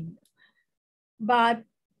need. But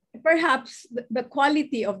perhaps the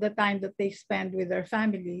quality of the time that they spend with their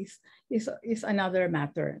families is another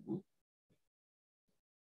matter.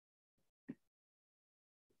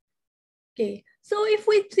 Okay, so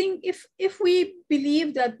if we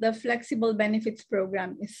believe that the flexible benefits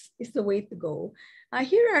program is the way to go,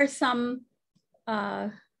 here are some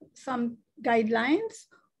guidelines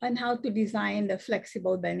on how to design the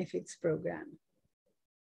flexible benefits program.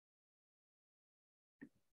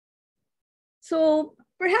 So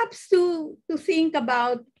perhaps to think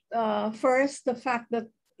about first the fact that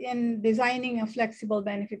in designing a flexible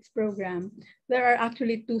benefits program, there are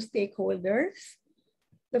actually two stakeholders.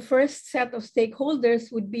 The first set of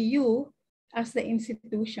stakeholders would be you as the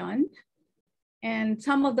institution. And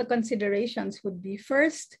some of the considerations would be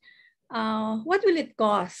first, what will it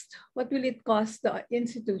cost? What will it cost the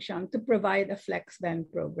institution to provide a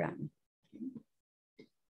FlexBand program?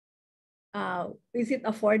 Is it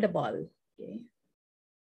affordable? Okay.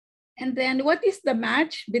 And then what is the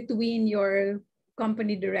match between your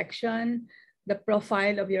company direction, the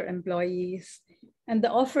profile of your employees, and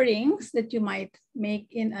the offerings that you might make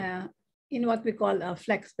in what we call a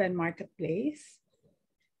FlexBand marketplace?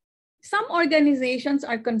 Some organizations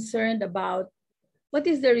are concerned about what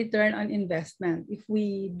is the return on investment. If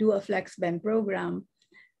we do a FlexBand program,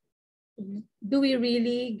 do we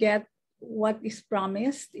really get what is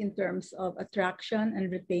promised in terms of attraction and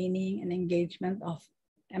retaining and engagement of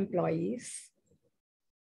employees?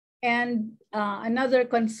 And another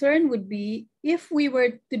concern would be if we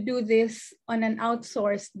were to do this on an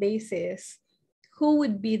outsourced basis, who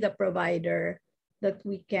would be the provider that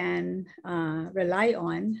we can rely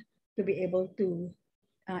on to be able to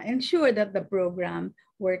ensure that the program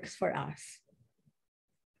works for us?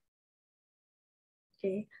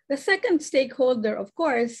 Okay. The second stakeholder, of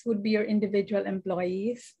course, would be your individual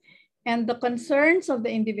employees. And the concerns of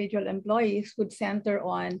the individual employees would center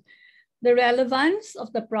on the relevance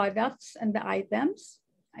of the products and the items.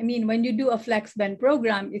 I mean, when you do a FlexBand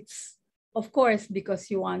program, it's of course because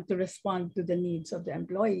you want to respond to the needs of the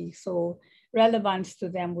employees. So relevance to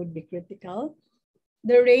them would be critical.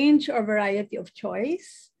 The range or variety of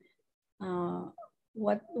choice.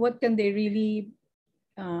 What can they really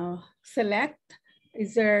select?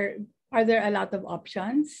 Are there a lot of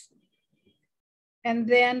options? And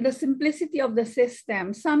then the simplicity of the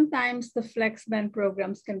system. Sometimes the FlexBand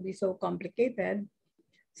programs can be so complicated.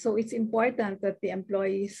 So it's important that the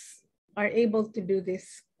employees are able to do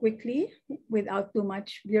this quickly without too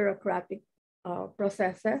much bureaucratic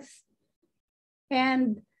processes.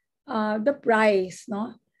 And the price,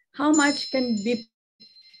 no? How much can be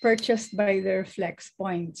purchased by their flex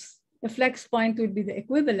points? The flex point would be the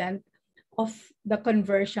equivalent of the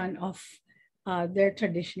conversion of their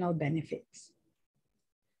traditional benefits.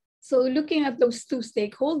 So looking at those two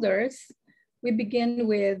stakeholders, we begin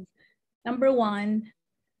with number one,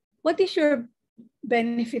 what is your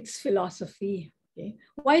benefits philosophy? Okay.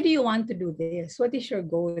 Why do you want to do this? What is your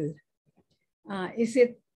goal? Is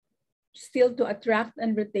it still to attract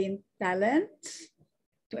and retain talent,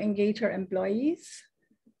 to engage our employees,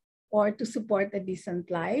 or to support a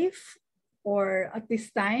decent life, or at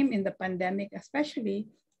this time in the pandemic especially,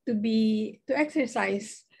 to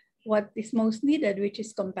exercise what is most needed, which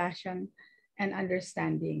is compassion and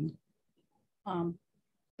understanding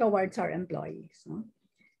towards our employees. No?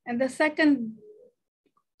 And the second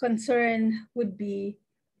concern would be,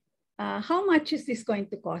 how much is this going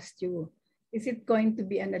to cost you? Is it going to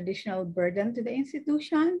be an additional burden to the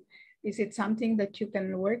institution? Is it something that you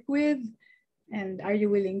can work with? And are you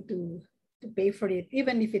willing to pay for it,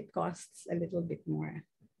 even if it costs a little bit more?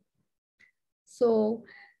 So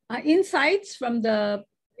insights from the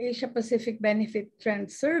Asia Pacific Benefit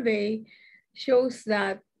Trend Survey shows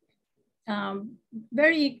that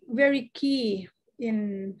very, very key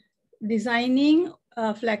in designing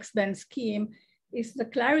a FlexBen scheme is the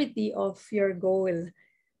clarity of your goal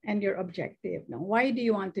and your objective. Now, why do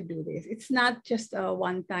you want to do this? It's not just a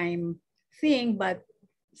one-time thing, but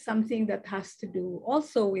something that has to do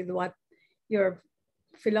also with what your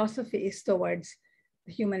philosophy is towards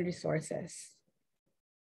human resources.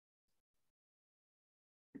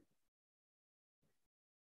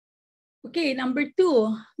 Okay, number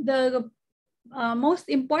two, the most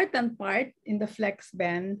important part in the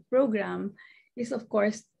FlexBen program is, of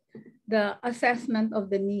course, the assessment of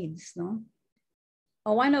the needs. No?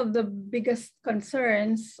 One of the biggest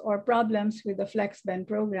concerns or problems with the FlexBen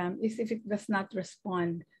program is if it does not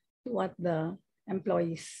respond to what the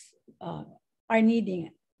employees are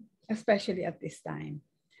needing, especially at this time.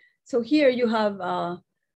 So here you have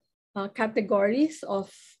categories of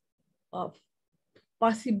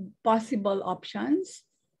possible options.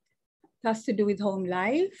 It has to do with home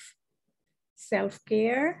life,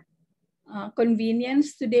 self-care,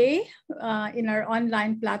 convenience today in our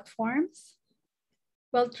online platforms.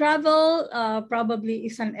 Well, travel probably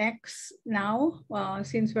is an X now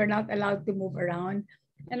since we're not allowed to move around.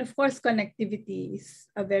 And of course, connectivity is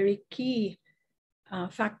a very key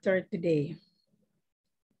factor today.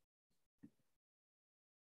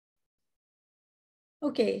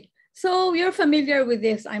 Okay, so you're familiar with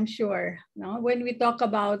this, I'm sure. No? When we talk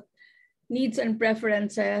about needs and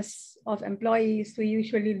preferences of employees, we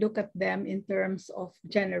usually look at them in terms of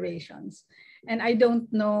generations. And I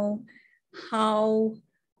don't know how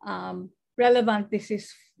relevant this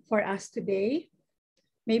is for us today.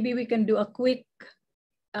 Maybe we can do a quick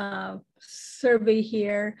survey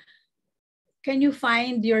here. Can you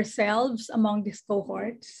find yourselves among these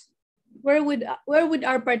cohorts? Where would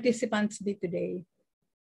our participants be today?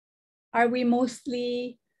 Are we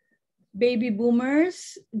mostly baby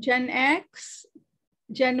boomers, Gen X,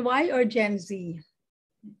 Gen Y, or Gen Z?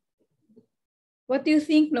 What do you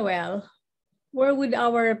think, Noel? Where would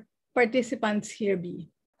our participants here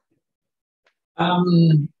be?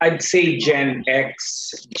 I'd say Gen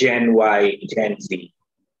X, Gen Y, Gen Z.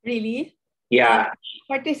 Really? Yeah.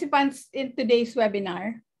 Participants in today's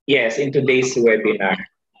webinar? Yes, in today's webinar.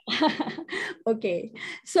 Okay.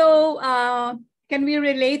 So can we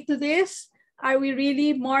relate to this? Are we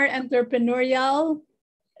really more entrepreneurial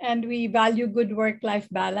and we value good work-life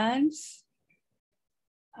balance?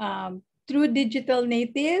 True digital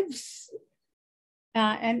natives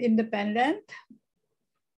and independent.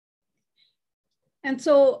 And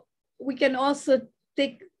so we can also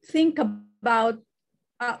think about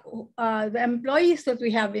the employees that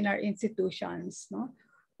we have in our institutions. No?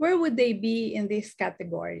 Where would they be in these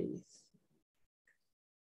categories?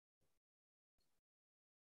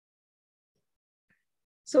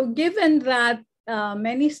 So given that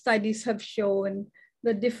many studies have shown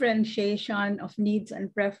the differentiation of needs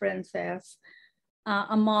and preferences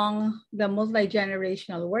among the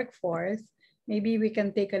multi-generational workforce, maybe we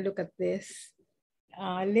can take a look at this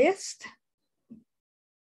list.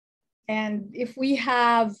 And if we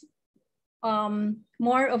have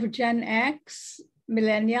more of Gen X,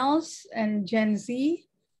 millennials, and Gen Z,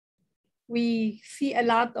 we see a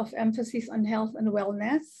lot of emphasis on health and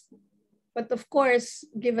wellness. But of course,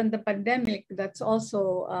 given the pandemic, that's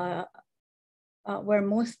also where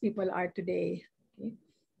most people are today. Okay?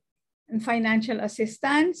 And financial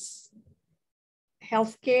assistance,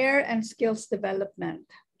 healthcare, and skills development.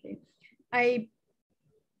 Okay?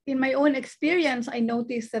 In my own experience, I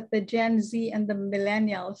noticed that the Gen Z and the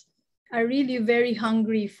millennials are really very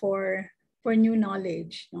hungry for new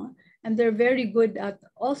knowledge. No? And they're very good at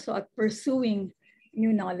also at pursuing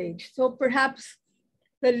new knowledge. So perhaps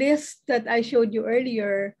the list that I showed you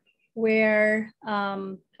earlier, where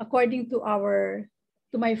according to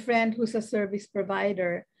my friend who's a service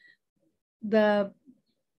provider, the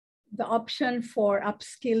option for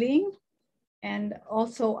upskilling and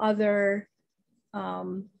also other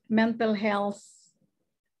mental health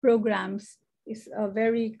programs is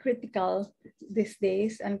very critical these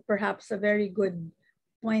days and perhaps a very good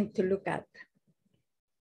point to look at.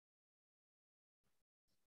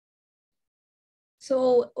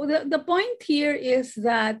 So the point here is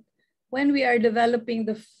that when we are developing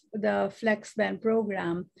the FlexBen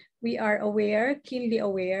program, we are keenly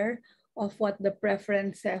aware of what the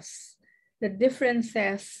preferences, the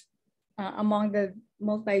differences among the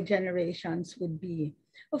multi-generations would be.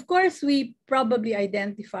 Of course, we probably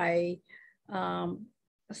identify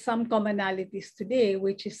some commonalities today,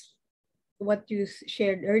 which is what you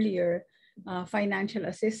shared earlier, financial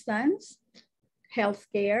assistance,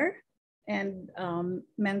 healthcare, and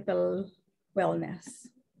mental wellness.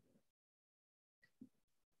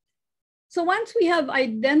 So once we have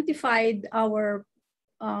identified our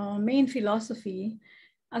main philosophy,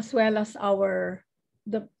 as well as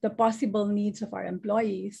the possible needs of our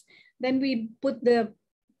employees, then we put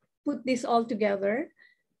this all together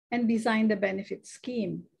and design the benefit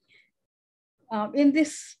scheme. At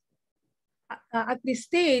this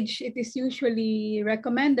stage, it is usually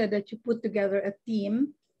recommended that you put together a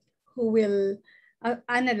team who will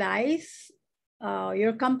analyze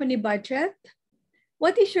your company budget.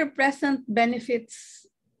 What is your present benefits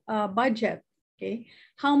budget? Okay,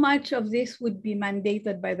 how much of this would be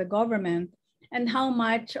mandated by the government, and how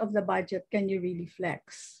much of the budget can you really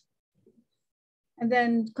flex? And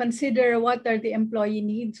then consider what are the employee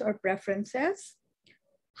needs or preferences.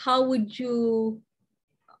 How can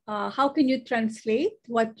you translate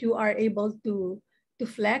what you are able to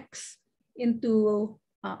flex into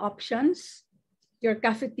options, your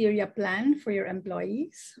cafeteria plan for your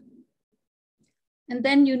employees? And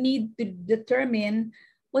then you need to determine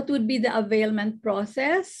what would be the availment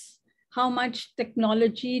process. How much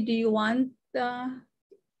technology do you want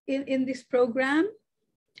in this program?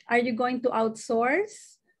 Are you going to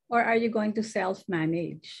outsource, or are you going to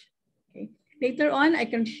self-manage? Okay. Later on,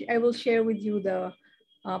 I will share with you the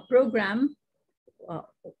program,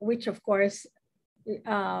 which of course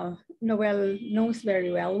Noel knows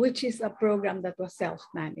very well, which is a program that was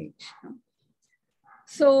self-managed.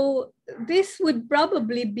 So this would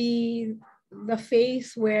probably be the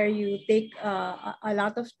phase where you take a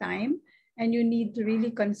lot of time, and you need to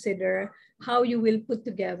really consider how you will put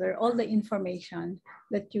together all the information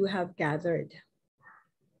that you have gathered.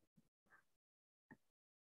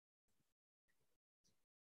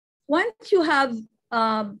 Once you have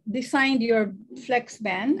designed your flex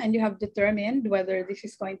ban and you have determined whether this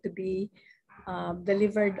is going to be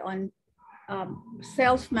delivered on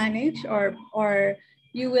self-managed, or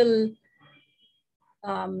you will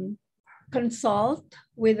consult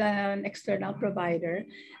with an external provider,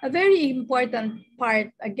 a very important part,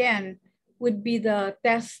 again, would be the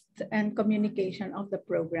test and communication of the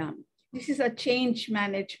program. This is a change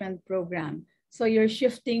management program. So you're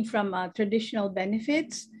shifting from traditional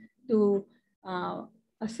benefits to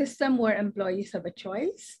a system where employees have a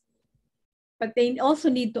choice, but they also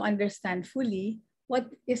need to understand fully what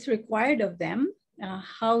is required of them,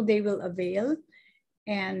 how they will avail,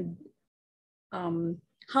 and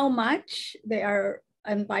how much they are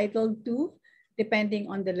entitled to, depending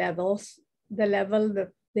on the level that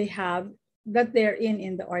they have, that they're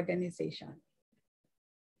in the organization.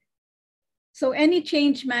 So any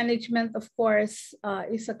change management, of course,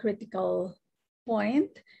 is a critical point,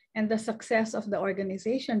 and the success of the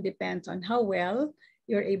organization depends on how well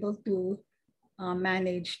you're able to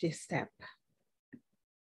manage this step.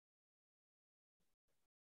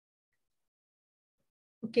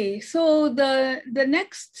 Okay, so the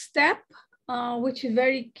next step, which is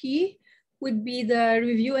very key, would be the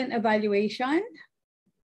review and evaluation.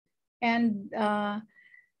 And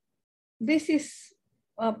this is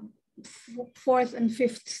fourth and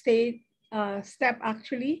fifth step,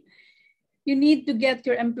 actually. You need to get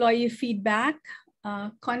your employee feedback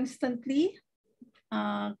constantly,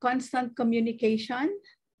 constant communication,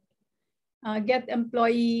 get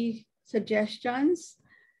employee suggestions,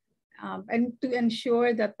 and to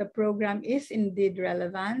ensure that the program is indeed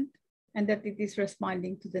relevant and that it is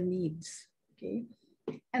responding to the needs, okay?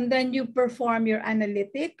 And then you perform your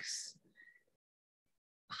analytics.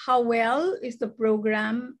 How well is the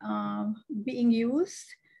program being used?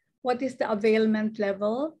 What is the availment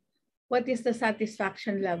level? What is the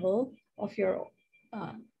satisfaction level of your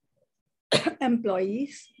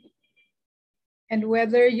employees? And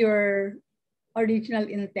whether your original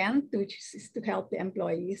intent, which is to help the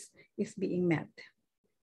employees, is being met.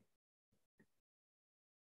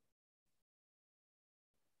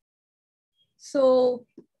 So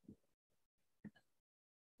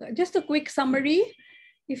just a quick summary.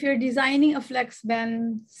 If you're designing a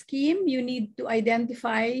FlexBan scheme, you need to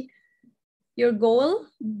identify your goal,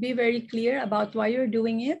 be very clear about why you're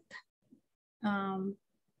doing it.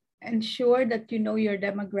 Ensure that you know your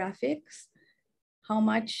demographics, how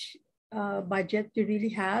much budget you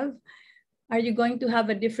really have. Are you going to have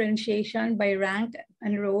a differentiation by rank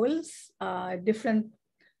and roles, different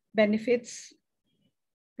benefits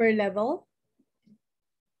per level?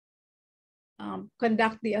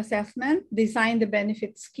 Conduct the assessment, design the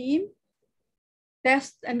benefit scheme,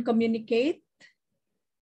 test and communicate,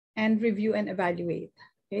 and review and evaluate.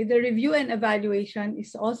 Okay, the review and evaluation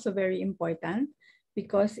is also very important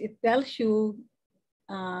because it tells you,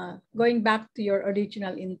 going back to your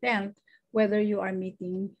original intent, whether you are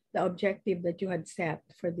meeting the objective that you had set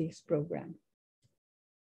for this program.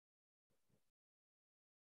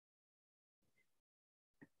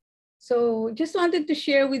 So just wanted to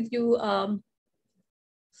share with you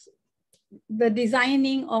the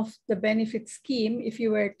designing of the benefit scheme, if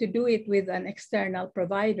you were to do it with an external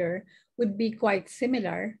provider, would be quite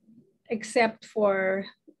similar, except for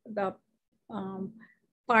the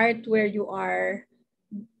part where you are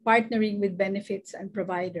partnering with benefits and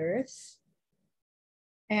providers,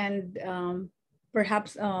 and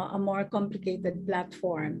perhaps a more complicated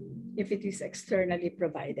platform if it is externally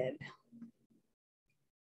provided.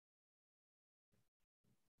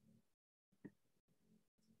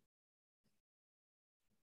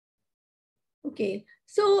 Okay,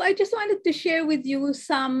 so I just wanted to share with you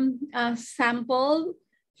some sample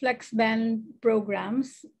FlexBand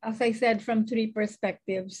programs, as I said, from 3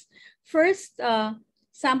 perspectives. First,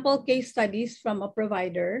 sample case studies from a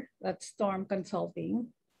provider, that's Storm Consulting.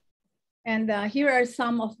 And here are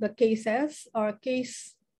some of the cases or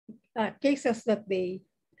cases that they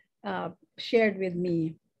shared with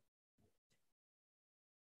me.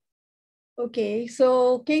 Okay,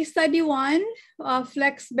 so case study 1,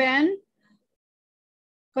 FlexBand,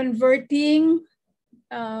 converting,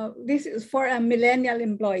 this is for millennial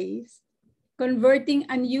employees, converting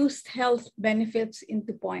unused health benefits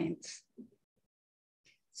into points.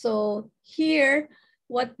 So here,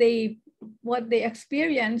 what they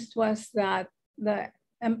experienced was that the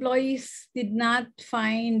employees did not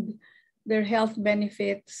find their health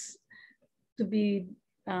benefits to be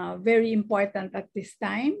very important at this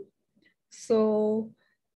time. So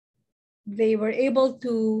they were able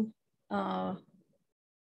to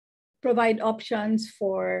provide options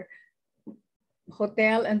for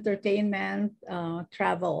hotel, entertainment,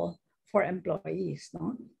 travel for employees.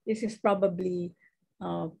 No? This is probably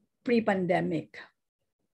pre-pandemic.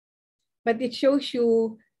 But it shows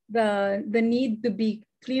you the need to be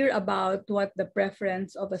clear about what the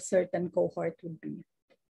preference of a certain cohort would be.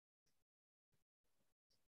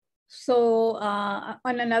 So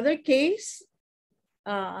on another case,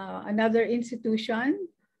 another institution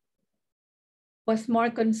was more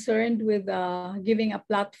concerned with giving a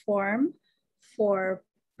platform for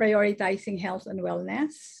prioritizing health and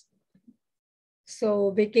wellness.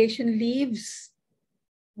 So vacation leaves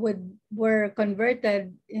were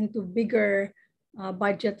converted into bigger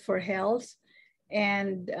budget for health,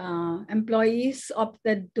 and employees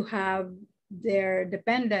opted to have their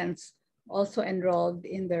dependents also enrolled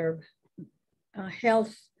in their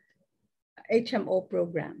health HMO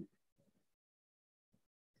program.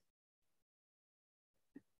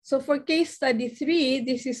 So for case study 3,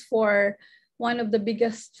 this is for one of the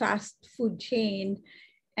biggest fast food chain.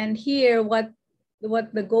 And here, what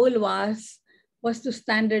the goal was to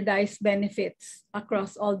standardize benefits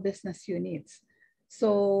across all business units.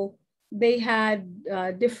 So they had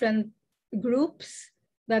different groups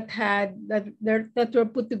that were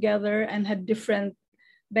put together and had different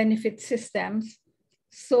benefit systems.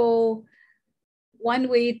 So one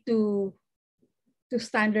way to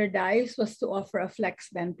standardize was to offer a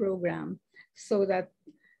FlexBand program, so that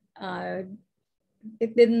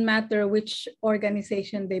it didn't matter which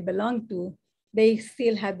organization they belonged to, they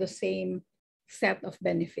still had the same set of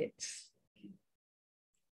benefits.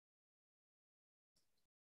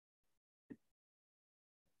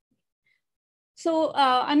 So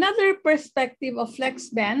another perspective of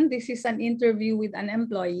FlexBand, this is an interview with an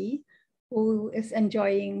employee who is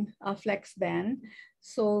enjoying a FlexBand.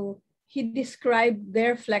 So he described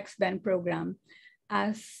their FlexBand program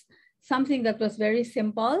as something that was very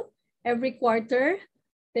simple. Every quarter,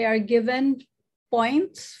 they are given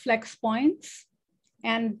points, flex points,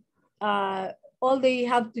 and all they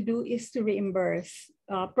have to do is to reimburse,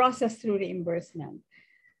 process through reimbursement.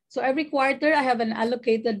 So every quarter, I have an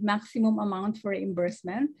allocated maximum amount for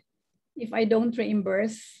reimbursement. If I don't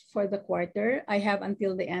reimburse for the quarter, I have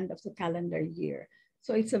until the end of the calendar year.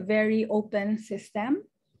 So it's a very open system.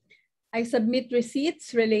 I submit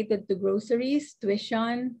receipts related to groceries,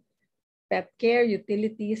 tuition, pet care,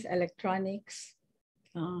 utilities, electronics,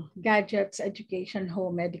 gadgets, education,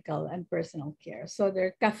 home, medical, and personal care. So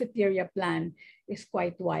their cafeteria plan is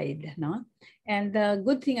quite wide. No? And the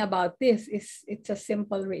good thing about this is it's a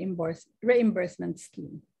simple reimbursement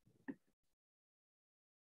scheme.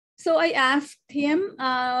 So I asked him,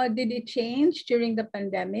 did it change during the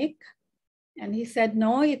pandemic? And he said,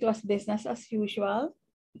 no, it was business as usual.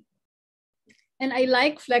 And I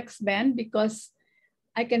like FlexBand because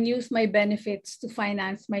I can use my benefits to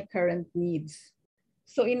finance my current needs.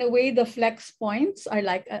 So in a way, the flex points are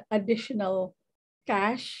like additional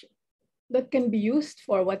cash that can be used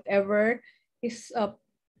for whatever is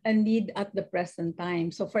a need at the present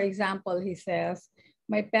time. So for example, he says,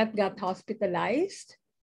 my pet got hospitalized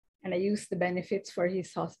and I used the benefits for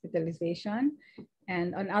his hospitalization.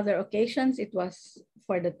 And on other occasions, it was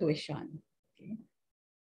for the tuition. Okay.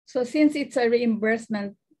 So since it's a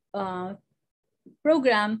reimbursement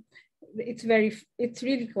program, it's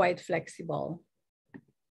really quite flexible.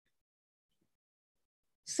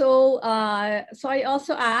 So, so I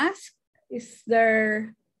also asked, is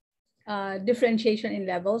there differentiation in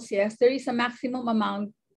levels? Yes, there is a maximum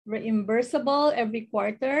amount reimbursable every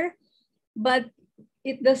quarter, but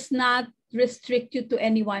it does not restrict you to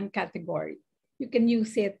any one category. You can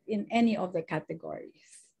use it in any of the categories.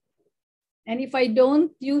 And if I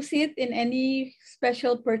don't use it in any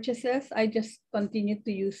special purchases, I just continue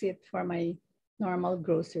to use it for my normal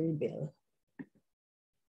grocery bill.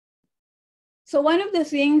 So one of the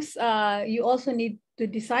things you also need to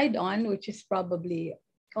decide on, which is probably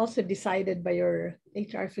also decided by your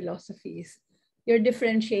HR philosophies, your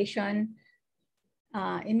differentiation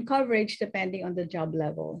in coverage depending on the job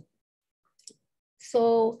level.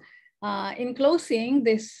 So in closing,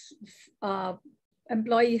 this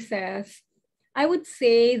employee says, I would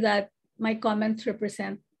say that my comments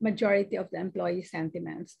represent majority of the employee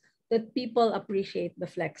sentiments, that people appreciate the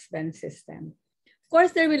flex ben system. Of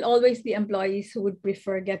course, there will always be employees who would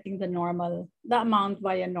prefer getting the amount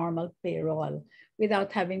via normal payroll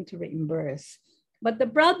without having to reimburse. But the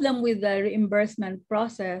problem with the reimbursement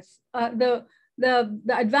process, the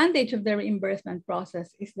advantage of the reimbursement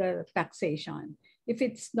process is the taxation. If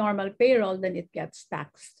it's normal payroll, then it gets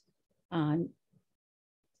taxed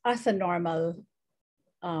as a normal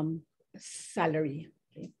salary.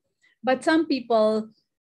 Okay. But some people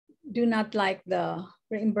do not like the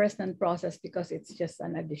reimbursement process because it's just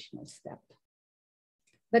an additional step.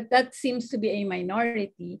 But that seems to be a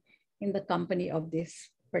minority in the company of this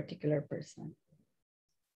particular person.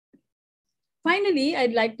 Finally,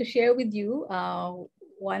 I'd like to share with you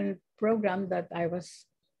one program that I was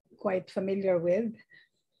quite familiar with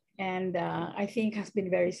and I think has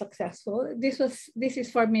been very successful. This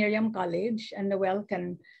is for Miriam College, and Noel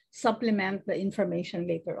can supplement the information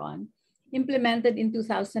later on. Implemented in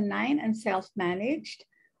 2009 and self-managed,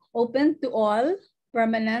 open to all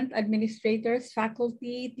permanent administrators,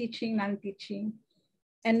 faculty, teaching, non-teaching,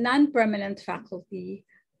 and non-permanent faculty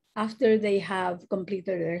after they have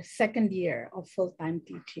completed their second year of full-time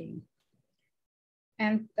teaching.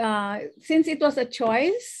 And since it was a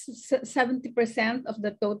choice, 70% of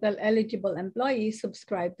the total eligible employees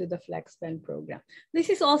subscribed to the FlexBen program. This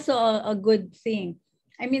is also a good thing.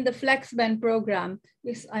 I mean, the FlexBen program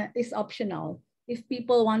is optional. If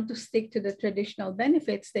people want to stick to the traditional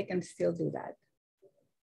benefits, they can still do that.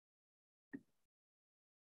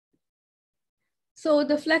 So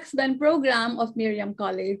the FlexBen program of Miriam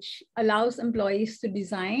College allows employees to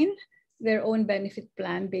design their own benefit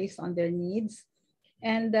plan based on their needs.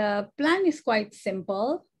 And the plan is quite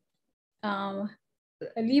simple.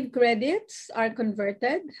 Leave credits are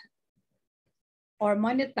converted or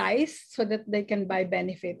monetized so that they can buy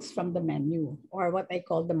benefits from the menu, or what I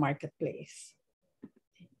call the marketplace.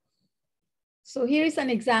 So here's an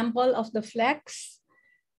example of the flex.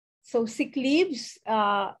 So sick leaves,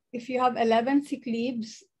 if you have 11 sick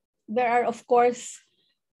leaves, there are of course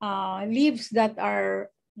leaves that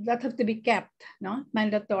have to be kept, no?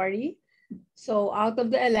 Mandatory. So out of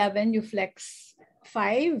the 11, you flex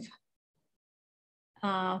 5.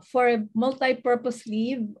 For a multi-purpose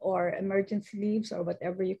leave or emergency leaves or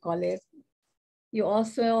whatever you call it, you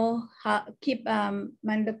also keep a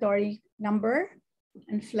mandatory number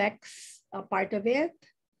and flex a part of it.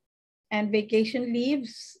 And vacation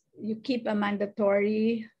leaves, you keep a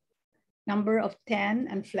mandatory number of 10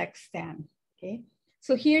 and flex 10, okay?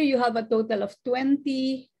 So here you have a total of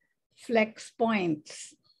 20 flex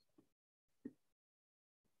points.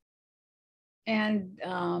 And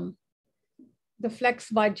the flex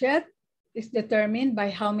budget is determined by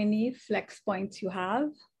how many flex points you have.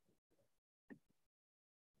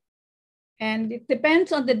 And it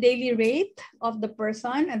depends on the daily rate of the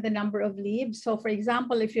person and the number of leaves. So for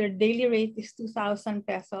example, if your daily rate is 2,000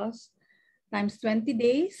 pesos times 20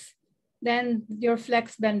 days, then your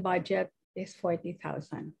FlexBen budget is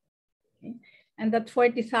 40,000. Okay? And that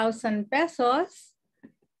 40,000 pesos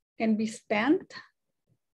can be spent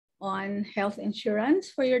on health insurance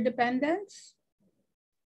for your dependents,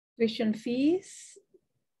 tuition fees,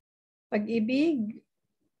 pag-ibig,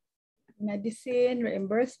 medicine,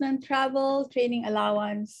 reimbursement, travel, training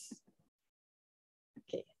allowance.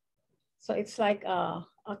 So it's like a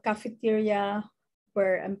cafeteria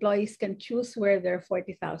where employees can choose where their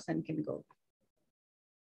 40,000 can go.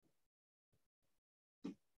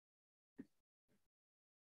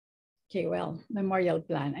 Okay, well, memorial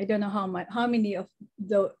plan. I don't know how many of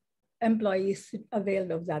the employees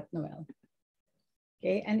availed of that, Noel.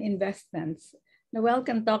 Okay, and investments. Noel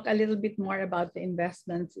can talk a little bit more about the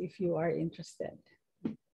investments if you are interested.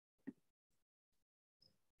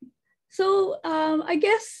 So I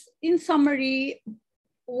guess in summary,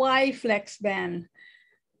 why FlexBan?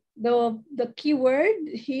 The key word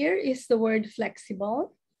here is the word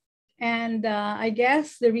flexible. And I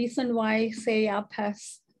guess the reason why SAYAP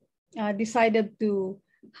has decided to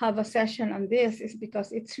have a session on this is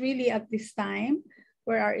because it's really at this time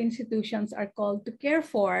where our institutions are called to care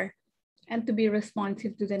for and to be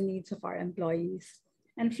responsive to the needs of our employees.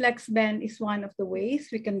 And FlexBan is one of the ways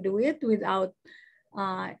we can do it without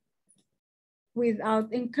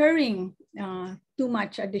incurring too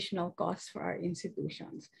much additional costs for our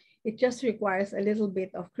institutions. It just requires a little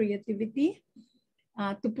bit of creativity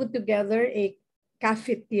to put together a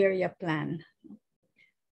cafeteria plan.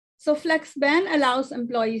 So FlexBan allows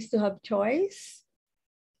employees to have choice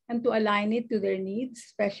and to align it to their needs,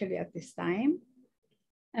 especially at this time.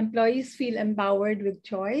 Employees feel empowered with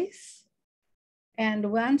choice.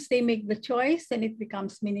 And once they make the choice, then it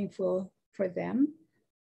becomes meaningful for them.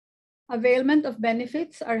 Availment of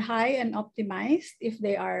benefits are high and optimized if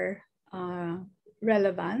they are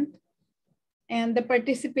relevant. And the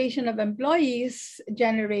participation of employees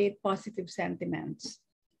generate positive sentiments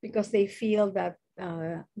because they feel that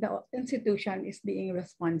the institution is being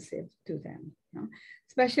responsive to them. You know?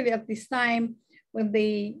 Especially at this time when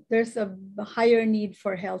there's a higher need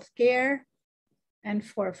for healthcare and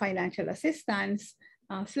for financial assistance,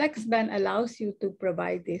 FlexBan allows you to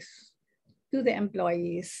provide this to the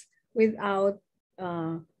employees without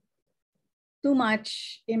too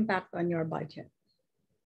much impact on your budget.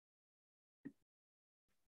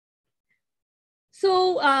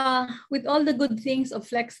 So with all the good things of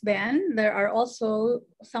FlexBan, there are also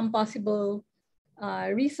some possible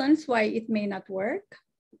reasons why it may not work.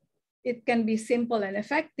 It can be simple and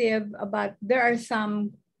effective, but there are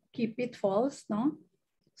some key pitfalls, no?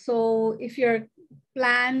 So if your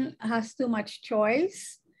plan has too much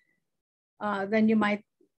choice, then you might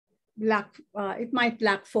it might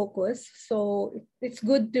lack focus. So it's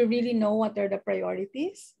good to really know what are the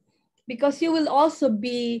priorities, because you will also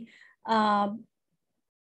be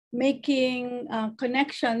making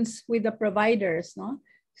connections with the providers, no?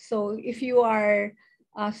 So if you are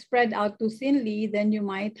spread out too thinly, then you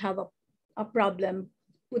might have a problem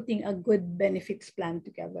putting a good benefits plan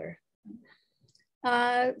together.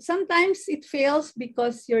 Sometimes it fails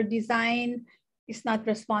because your design is not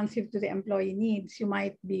responsive to the employee needs. You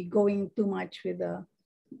might be going too much with the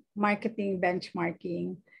marketing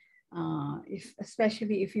benchmarking,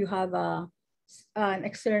 especially if you have an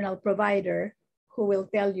external provider who will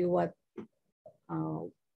tell you what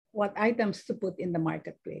items to put in the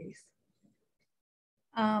marketplace.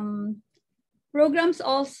 Programs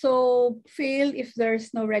also fail if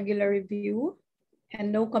there's no regular review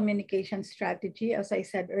and no communication strategy. As I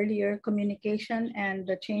said earlier, communication and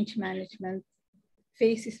the change management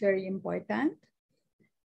phase is very important,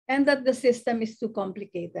 and that the system is too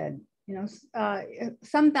complicated. You know,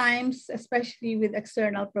 sometimes, especially with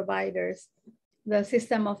external providers, the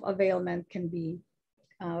system of availment can be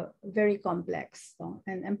very complex, so,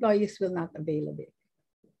 and employees will not avail of it.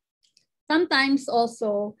 Sometimes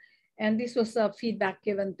also, and this was a feedback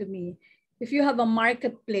given to me, if you have a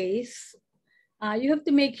marketplace, you have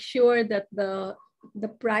to make sure that the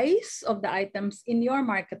price of the items in your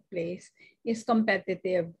marketplace is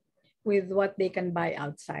competitive with what they can buy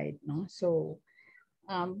outside. No? So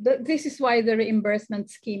this is why the reimbursement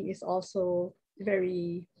scheme is also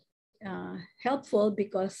very helpful,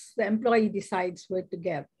 because the employee decides where to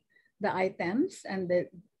get the items, and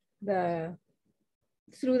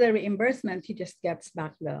through the reimbursement, he just gets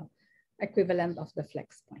back the equivalent of the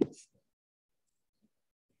flex points.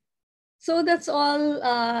 So that's all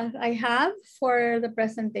I have for the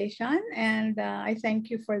presentation, and I thank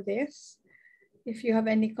you for this. If you have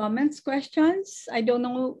any comments, questions, I don't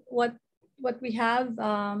know what we have,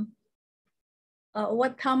 how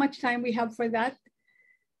much time we have for that,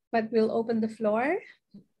 but we'll open the floor.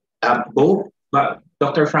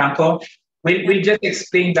 Dr. Franco, we just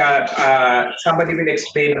explained that somebody will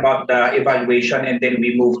explain about the evaluation, and then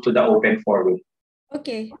we move to the open forum.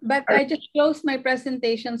 Okay, but I just closed my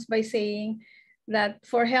presentations by saying that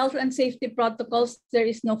for health and safety protocols, there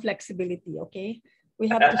is no flexibility, okay? We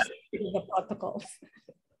have to stick to the protocols.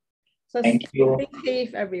 So Thank you. stay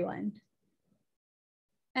safe, everyone.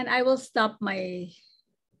 And I will stop my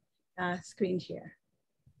screen share.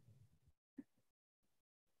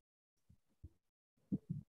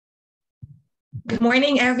 Good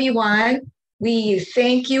morning, everyone. We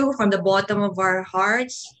thank you from the bottom of our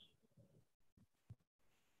hearts.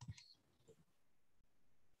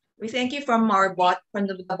 We thank you from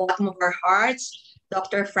the bottom of our hearts,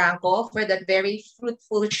 Dr. Franco, for that very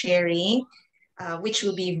fruitful sharing, which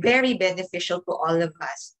will be very beneficial to all of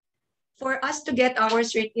us. For us to get our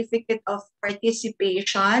certificate of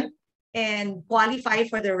participation and qualify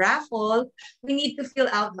for the raffle, we need to fill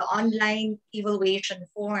out the online evaluation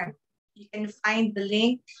form. You can find the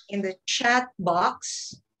link in the chat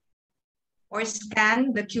box or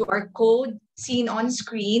scan the QR code seen on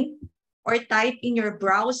screen or type in your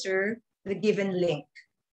browser the given link.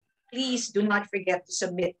 Please do not forget to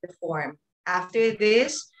submit the form. After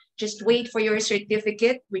this, just wait for your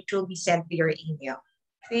certificate, which will be sent to your email.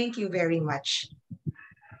 Thank you very much.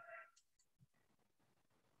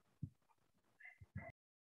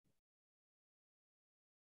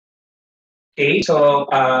 Okay, so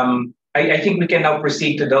I think we can now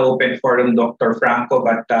proceed to the open forum, Dr. Franco,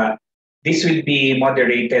 but this will be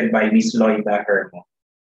moderated by Ms. Loida Hermo.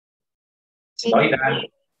 Loida.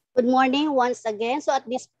 Good morning once again. So at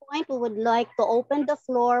this point, we would like to open the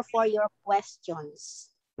floor for your questions.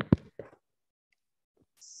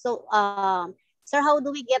 So, sir, how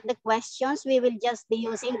do we get the questions? We will just be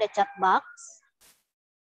using the chat box.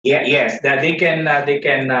 Yeah, yes, that they can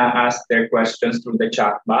ask their questions through the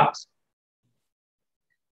chat box.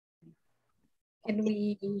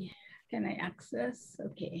 Can I access?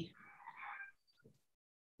 Okay.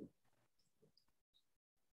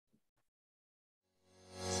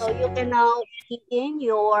 So you can now key in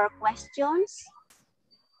your questions.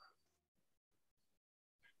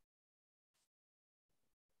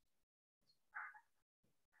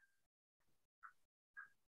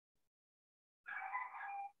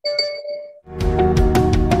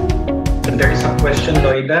 And there is a question,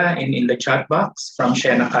 Loida, in the chat box from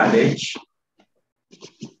Shena College.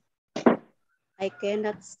 I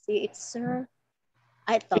cannot see it, sir.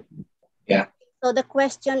 I thought. Yeah. So the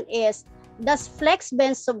question is, does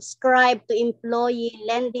FlexBench subscribe to employee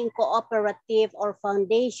lending cooperative or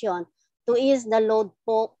foundation to ease the load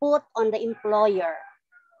put on the employer?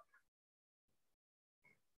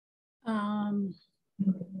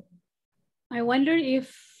 I wonder if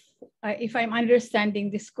I'm understanding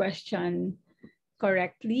this question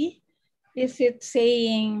correctly. Is it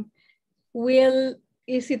saying,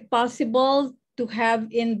 is it possible to have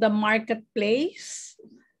in the marketplace,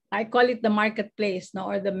 I call it the marketplace, no,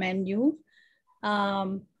 or the menu,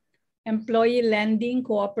 employee lending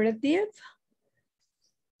cooperative?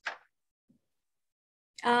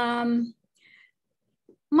 My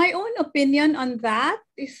own opinion on that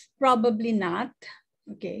is probably not,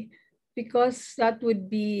 okay, because that would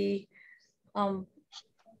be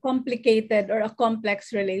complicated or a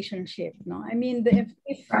complex relationship. No, I mean,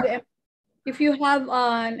 if you have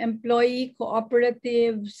an employee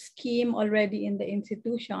cooperative scheme already in the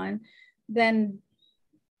institution, then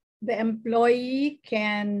the employee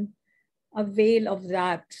can avail of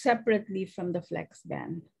that separately from the flex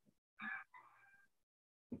ban.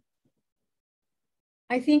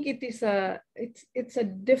 I think it is it's a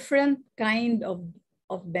different kind of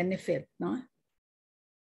benefit, no?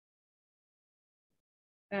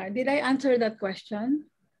 Did I answer that question?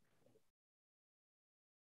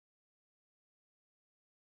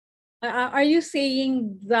 Are you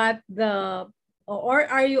saying that or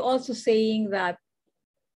are you also saying that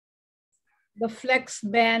the flex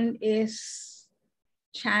ban is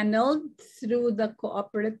channeled through the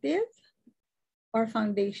cooperative or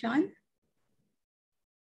foundation?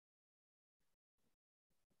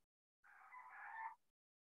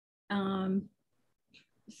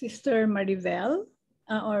 Sister Maribel,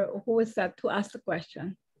 or who is that, who asked the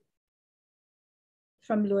question?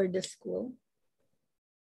 From Lourdes School.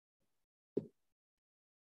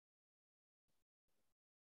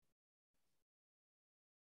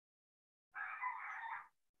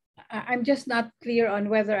 I'm just not clear on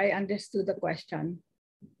whether I understood the question.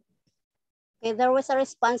 Okay, there was a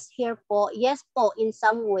response here po. Yes po, in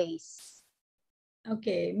some ways.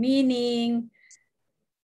 Okay, meaning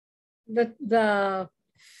that the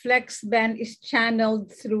flex ban is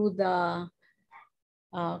channeled through the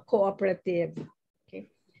cooperative. Okay,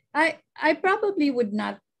 I probably would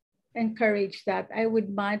not encourage that. I would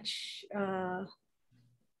much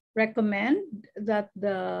recommend that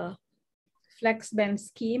the flex ban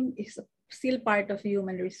scheme is still part of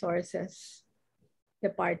Human Resources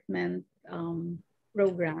Department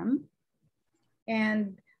program,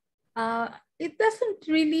 and it doesn't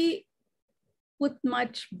really put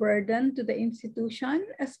much burden to the institution,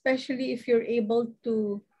 especially if you're able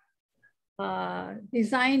to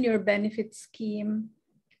design your benefit scheme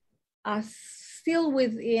still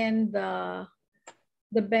within the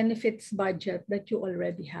benefits budget that you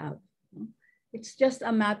already have. It's just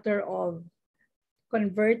a matter of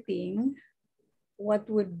converting what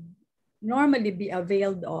would normally be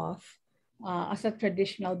availed of as a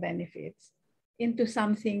traditional benefits into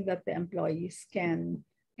something that the employees can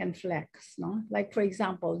flex. No? Like for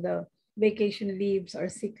example, the vacation leaves or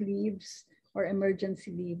sick leaves or emergency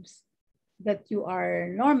leaves that you are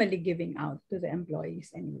normally giving out to the employees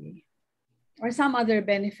anyway. Or some other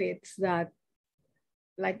benefits that,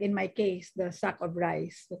 like in my case, the sack of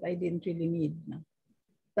rice that I didn't really need, no?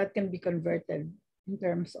 That can be converted in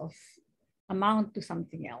terms of amount to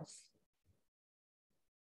something else.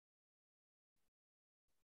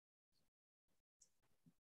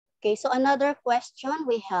 Okay, so another question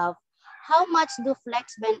we have, how much do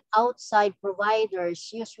FlexBen outside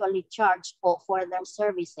providers usually charge for their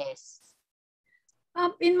services?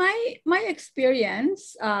 In my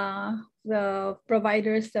experience, the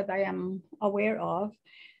providers that I am aware of,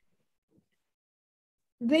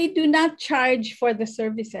 they do not charge for the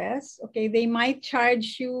services. Okay, they might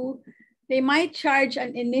charge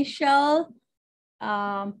an initial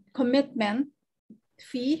commitment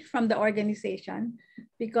fee from the organization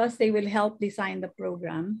because they will help design the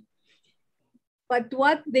program. But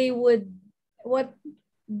what they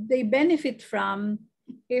benefit from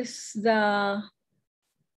is the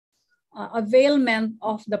availment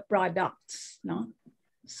of the products, no?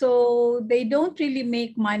 So they don't really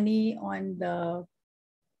make money on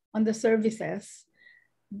the services,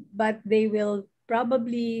 but they will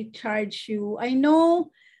probably charge you. I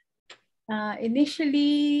know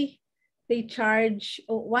initially they charge,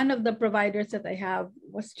 one of the providers that I have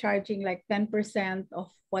was charging like 10% of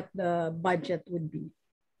what the budget would be.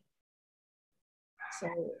 So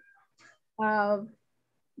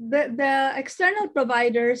the external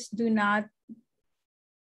providers do not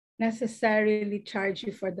necessarily charge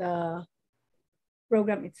you for the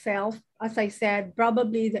program itself. As I said,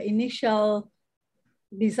 probably the initial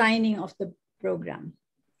designing of the program.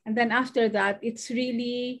 And then after that, it's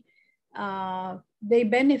really, they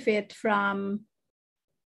benefit from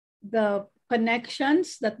the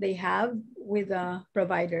connections that they have with the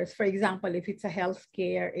providers. For example, if it's a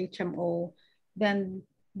healthcare HMO, then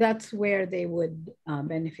that's where they would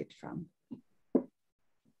benefit from.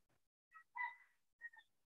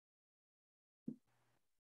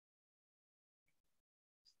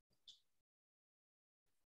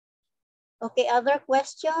 Okay, other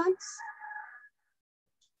questions?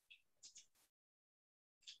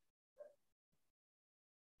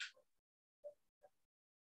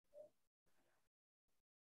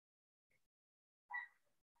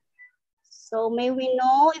 So may we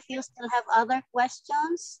know if you still have other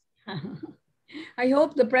questions? I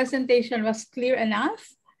hope the presentation was clear enough.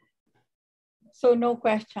 So no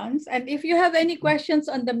questions. And if you have any questions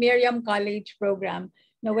on the Miriam College program,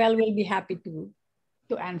 Noel will be happy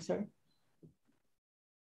to answer.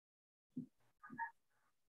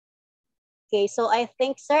 Okay, so I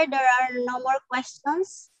think, sir, there are no more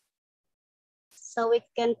questions. So we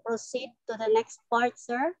can proceed to the next part,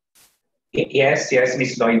 sir. Yes,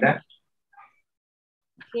 Miss Loida.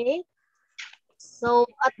 Okay. So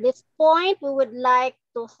at this point, we would like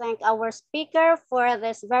to thank our speaker for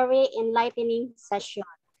this very enlightening session.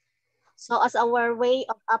 So as our way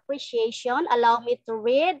of appreciation, allow me to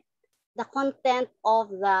read the content of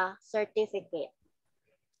the certificate.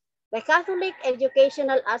 The Catholic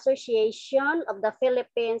Educational Association of the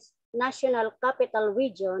Philippines National Capital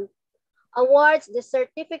Region awards the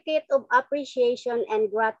Certificate of Appreciation and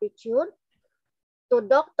Gratitude to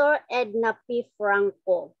Dr. Edna P.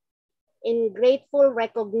 Franco in grateful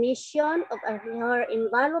recognition of her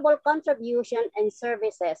invaluable contribution and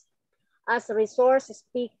services as resource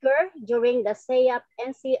speaker during the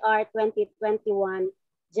CEAP-NCR 2021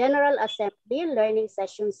 General Assembly Learning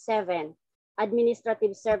Session 7,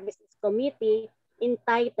 Administrative Services Committee,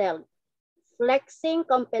 entitled Flexing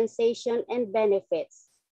Compensation and Benefits,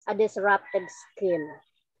 a Disruptive Skill,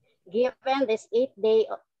 given this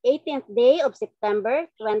 18th day of September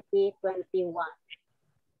 2021.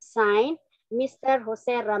 Signed, Mr.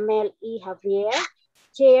 Jose Ramel E. Javier,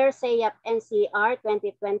 Chair CEAP-NCR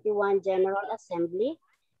 2021 General Assembly,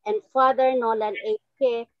 and Father Nolan A.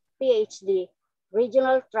 K., PhD,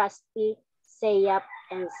 Regional Trustee,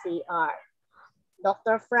 CEAP-NCR.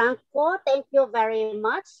 Dr. Franco, thank you very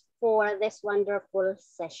much for this wonderful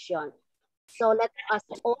session. So let us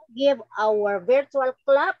all give our virtual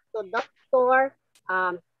clap to Dr.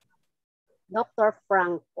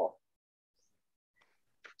 Franco.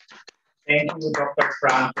 Thank you, Dr.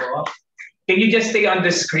 Franco. Can you just stay on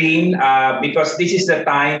the screen because this is the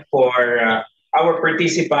time for our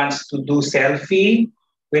participants to do selfie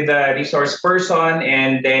with the resource person,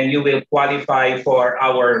 and then you will qualify for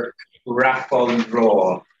our raffle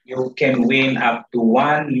draw. You can win up to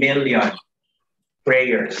 1 million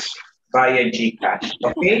prayers via GCash.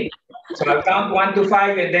 Okay? So I'll count 1 to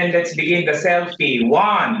 5 and then let's begin the selfie.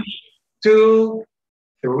 1, 2,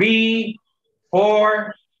 3,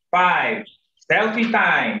 4, 5. Selfie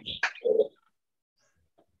time.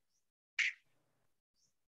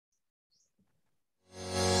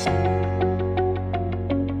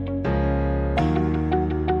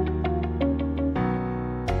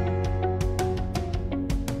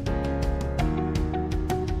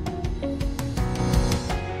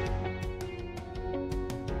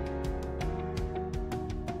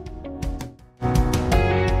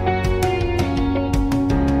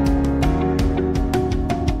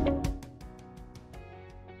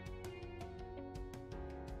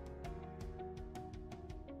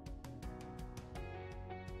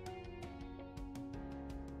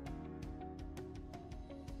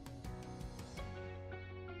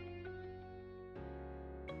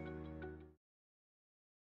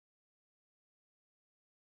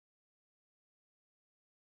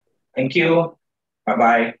 Thank you.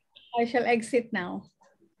 Bye-bye. I shall exit now.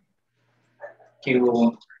 Thank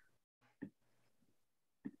you.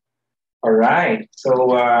 All right.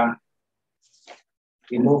 So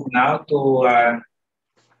we move now to,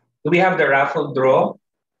 do we have the raffle draw?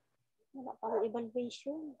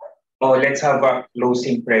 Oh, let's have a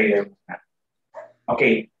closing prayer.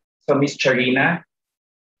 Okay. So Miss Charina.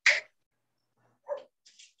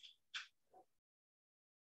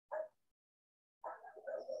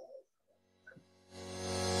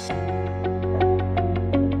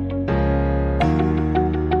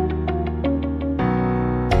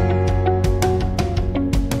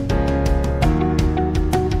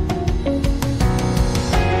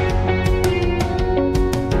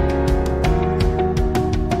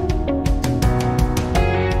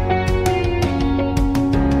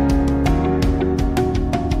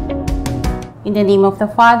 In the name of the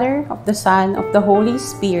Father, of the Son, of the Holy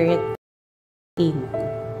Spirit. Amen.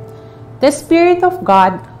 The Spirit of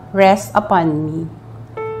God rests upon me.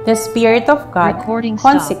 The Spirit of God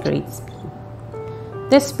consecrates me.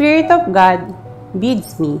 The Spirit of God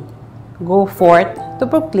bids me go forth to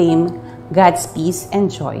proclaim God's peace and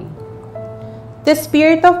joy. The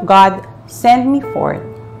Spirit of God send me forth,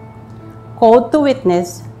 called to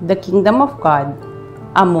witness the kingdom of God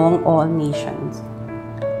among all nations.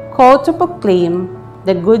 Called to proclaim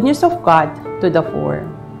the good news of God to the poor.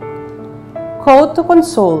 Called to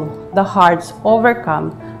console the hearts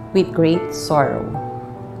overcome with great sorrow.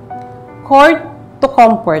 Called to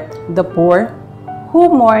comfort the poor who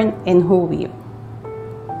mourn and who weep.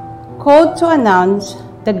 Called to announce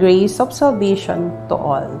the grace of salvation to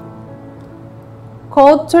all.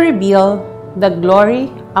 Called to reveal the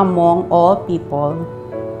glory among all people.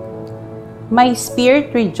 My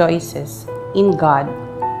spirit rejoices in God,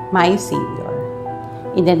 my Savior.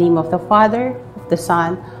 In the name of the Father, of the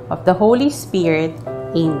Son, of the Holy Spirit.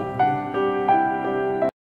 Amen.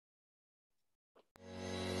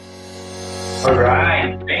 All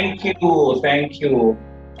right. Thank you,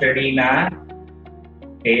 Serena.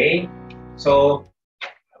 Okay. So,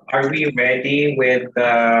 are we ready with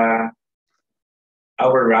our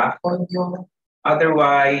raffle?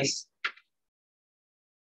 Otherwise,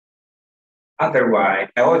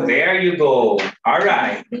 oh, there you go. All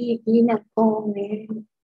right.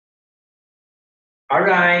 All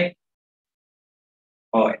right.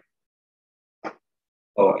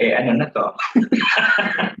 Ano na to?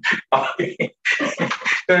 Okay.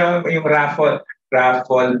 So, yung raffle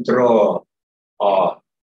draw. Oh.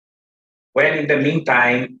 Well, in the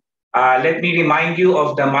meantime, let me remind you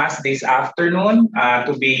of the Mass this afternoon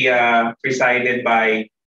to be presided by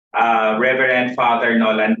Reverend Father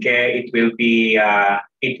Nolan Ke. It will be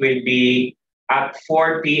at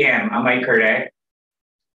 4 p.m. Am I correct?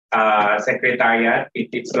 Secretariat,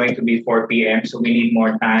 it's going to be 4 p.m. So we need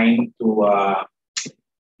more time for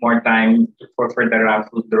the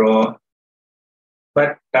raffle draw.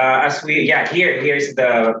 But here's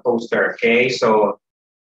the poster. Okay, so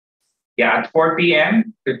at 4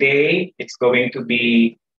 p.m. today, it's going to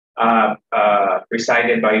be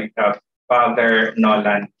presided by Father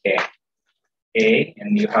Nolan Ke. Okay,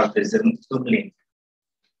 and you have the Zoom link.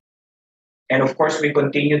 And of course, we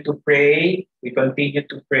continue to pray. We continue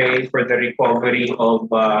to pray for the recovery of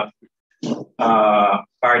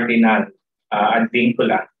Cardinal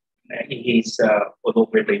Advincula. He's all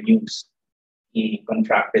over the news. He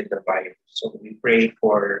contracted the virus. So we pray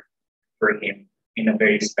for for him in a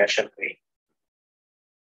very special way.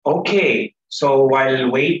 Okay, so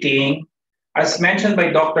while waiting, as mentioned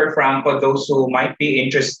by Dr. Franco, those who might be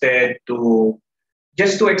interested to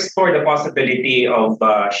just to explore the possibility of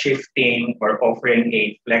shifting or offering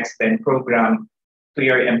a FlexBen program to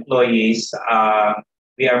your employees,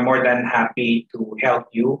 we are more than happy to help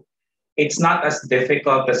you. It's not as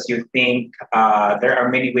difficult as you think. There are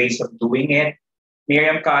many ways of doing it.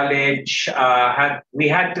 Miriam College we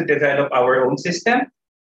had to develop our own system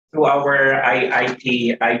through our IT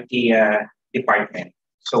department.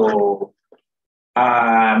 So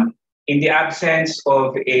in the absence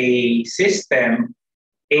of a system,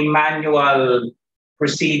 a manual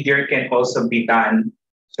procedure can also be done.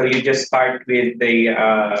 So you just start with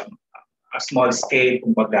a small scale,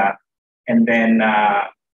 kumbaga, and then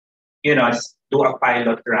do a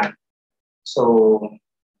pilot run. So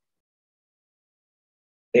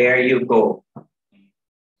there you go.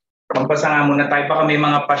 Magbasa nga muna tayo, baka may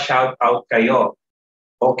mga pa-shout out kayo.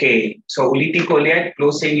 Okay, so ulitin ko ulit,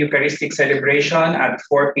 closing Eucharistic celebration at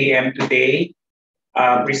 4 p.m. today.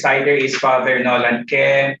 Presider is Father Nolan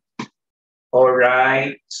Ke. All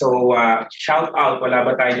right, so shout out, wala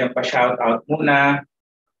ba tayo dyan pa-shout out muna?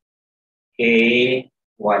 Okay,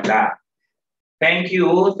 wala. Thank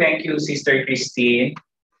you, Sister Christine.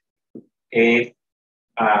 Okay,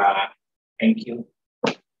 thank you.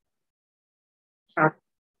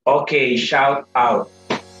 Okay, shout out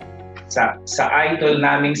sa idol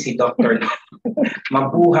naming si Dr.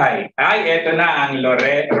 Mabuhay. Ay, eto na ang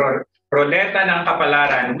Roleta ng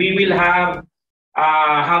Kapalaran. We will have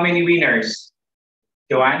how many winners?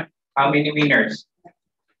 Joanne, how many winners?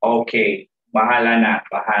 Okay, bahala na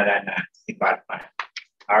si Batman.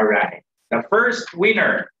 All right. The first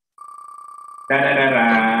winner.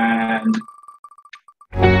 Da-da-da-dan.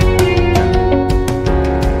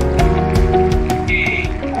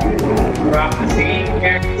 From St.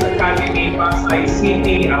 Mary's Academy, Pasay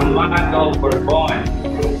City, Amado Bourbon.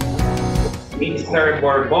 Mr.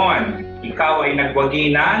 Bourbon, ikaw ay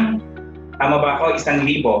nagwagi ng, tama ba ako,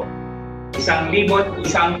 1,000? 1,000,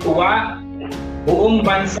 isang tuwa, buong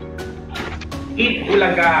bansa, Eat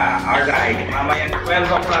Bulaga. Alright, mamaya 12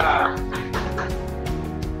 o'clock.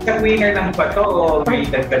 Isang winner lang ba to o may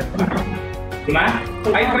dagdag pa? Diba?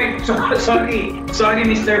 Ay, wait, sorry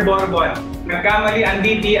Mr. Bourbon. Nagkamali ang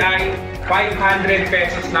DTI, 500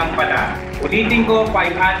 pesos lang pala. Ulitin ko,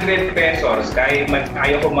 500 pesos kahit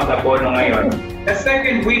ayaw ko mag-abono ngayon. The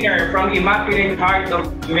second winner from Immaculate Heart of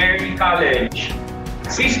Mary College,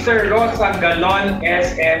 Sister Rosa Galon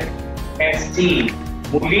SFSC.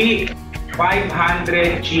 Muli,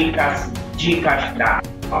 500 Gcash na.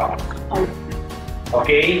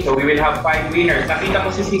 Okay, so we will have 5 winners. Nakita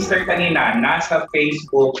ko si Sister kanina, nasa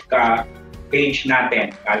Facebook page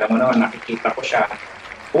natin. Alam mo naman, nakikita ko siya.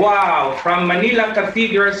 Wow! From Manila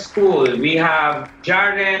Cathedral School, we have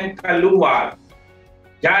Jaren Kaluwag.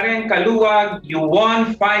 Jaren Kaluwag, you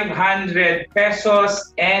won 500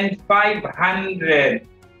 pesos and 500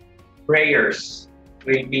 prayers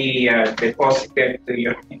will be deposited to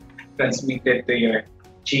your, transmitted to your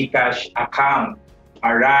GCash account.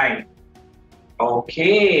 All right.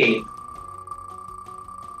 Okay.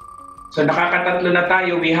 So nakakatatlo na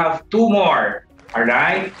tayo. We have 2 more. All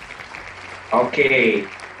right. Okay.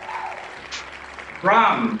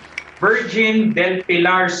 From Virgin del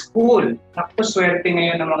Pilar School. Naku, swerte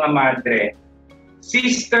ngayon ng mga madre.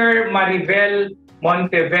 Sister Maribel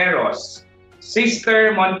Monteveros.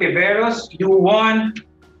 Sister Monteveros, you won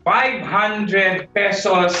 500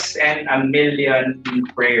 pesos and 1,000,000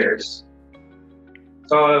 prayers.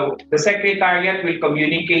 So the Secretariat will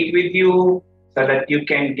communicate with you so that you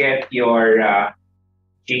can get your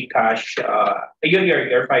GCash,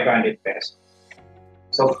 your 500 pesos.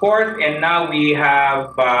 So fourth, and now we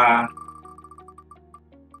have,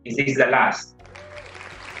 this is the last.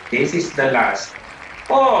 This is the last.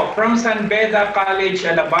 Oh, from San Beda College,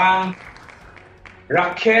 Alabang,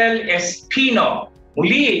 Raquel Espino.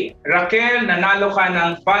 Muli, Raquel, nanalo ka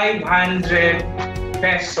ng 500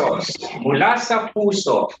 pesos mula sa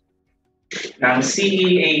puso ng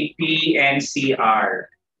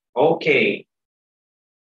CEAP-NCR. Okay.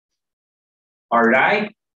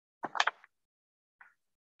 Alright.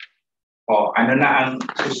 O, ano na ang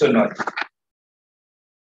susunod?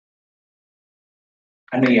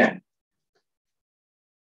 Ano yan?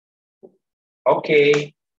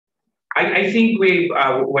 Okay. I think we're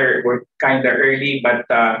kind of early, but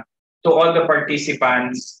to all the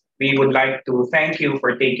participants, we would like to thank you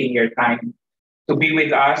for taking your time to be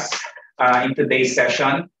with us in today's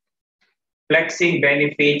session. Flexing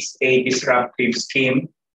benefits a disruptive scheme,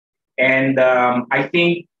 And I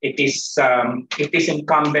think it is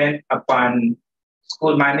incumbent upon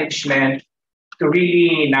school management to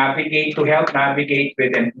really navigate, to help navigate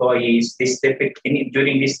with employees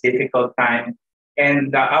during this difficult time.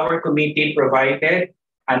 And our committee provided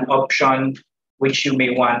an option which you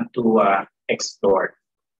may want to explore.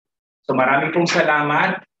 So marami pong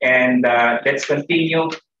salamat, and let's continue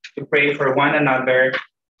to pray for one another.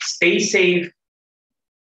 Stay safe,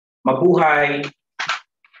 mabuhay,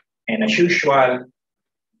 and as usual,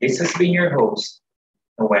 this has been your host,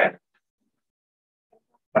 Noel.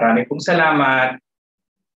 Marami pong salamat.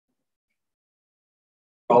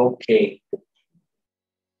 Okay.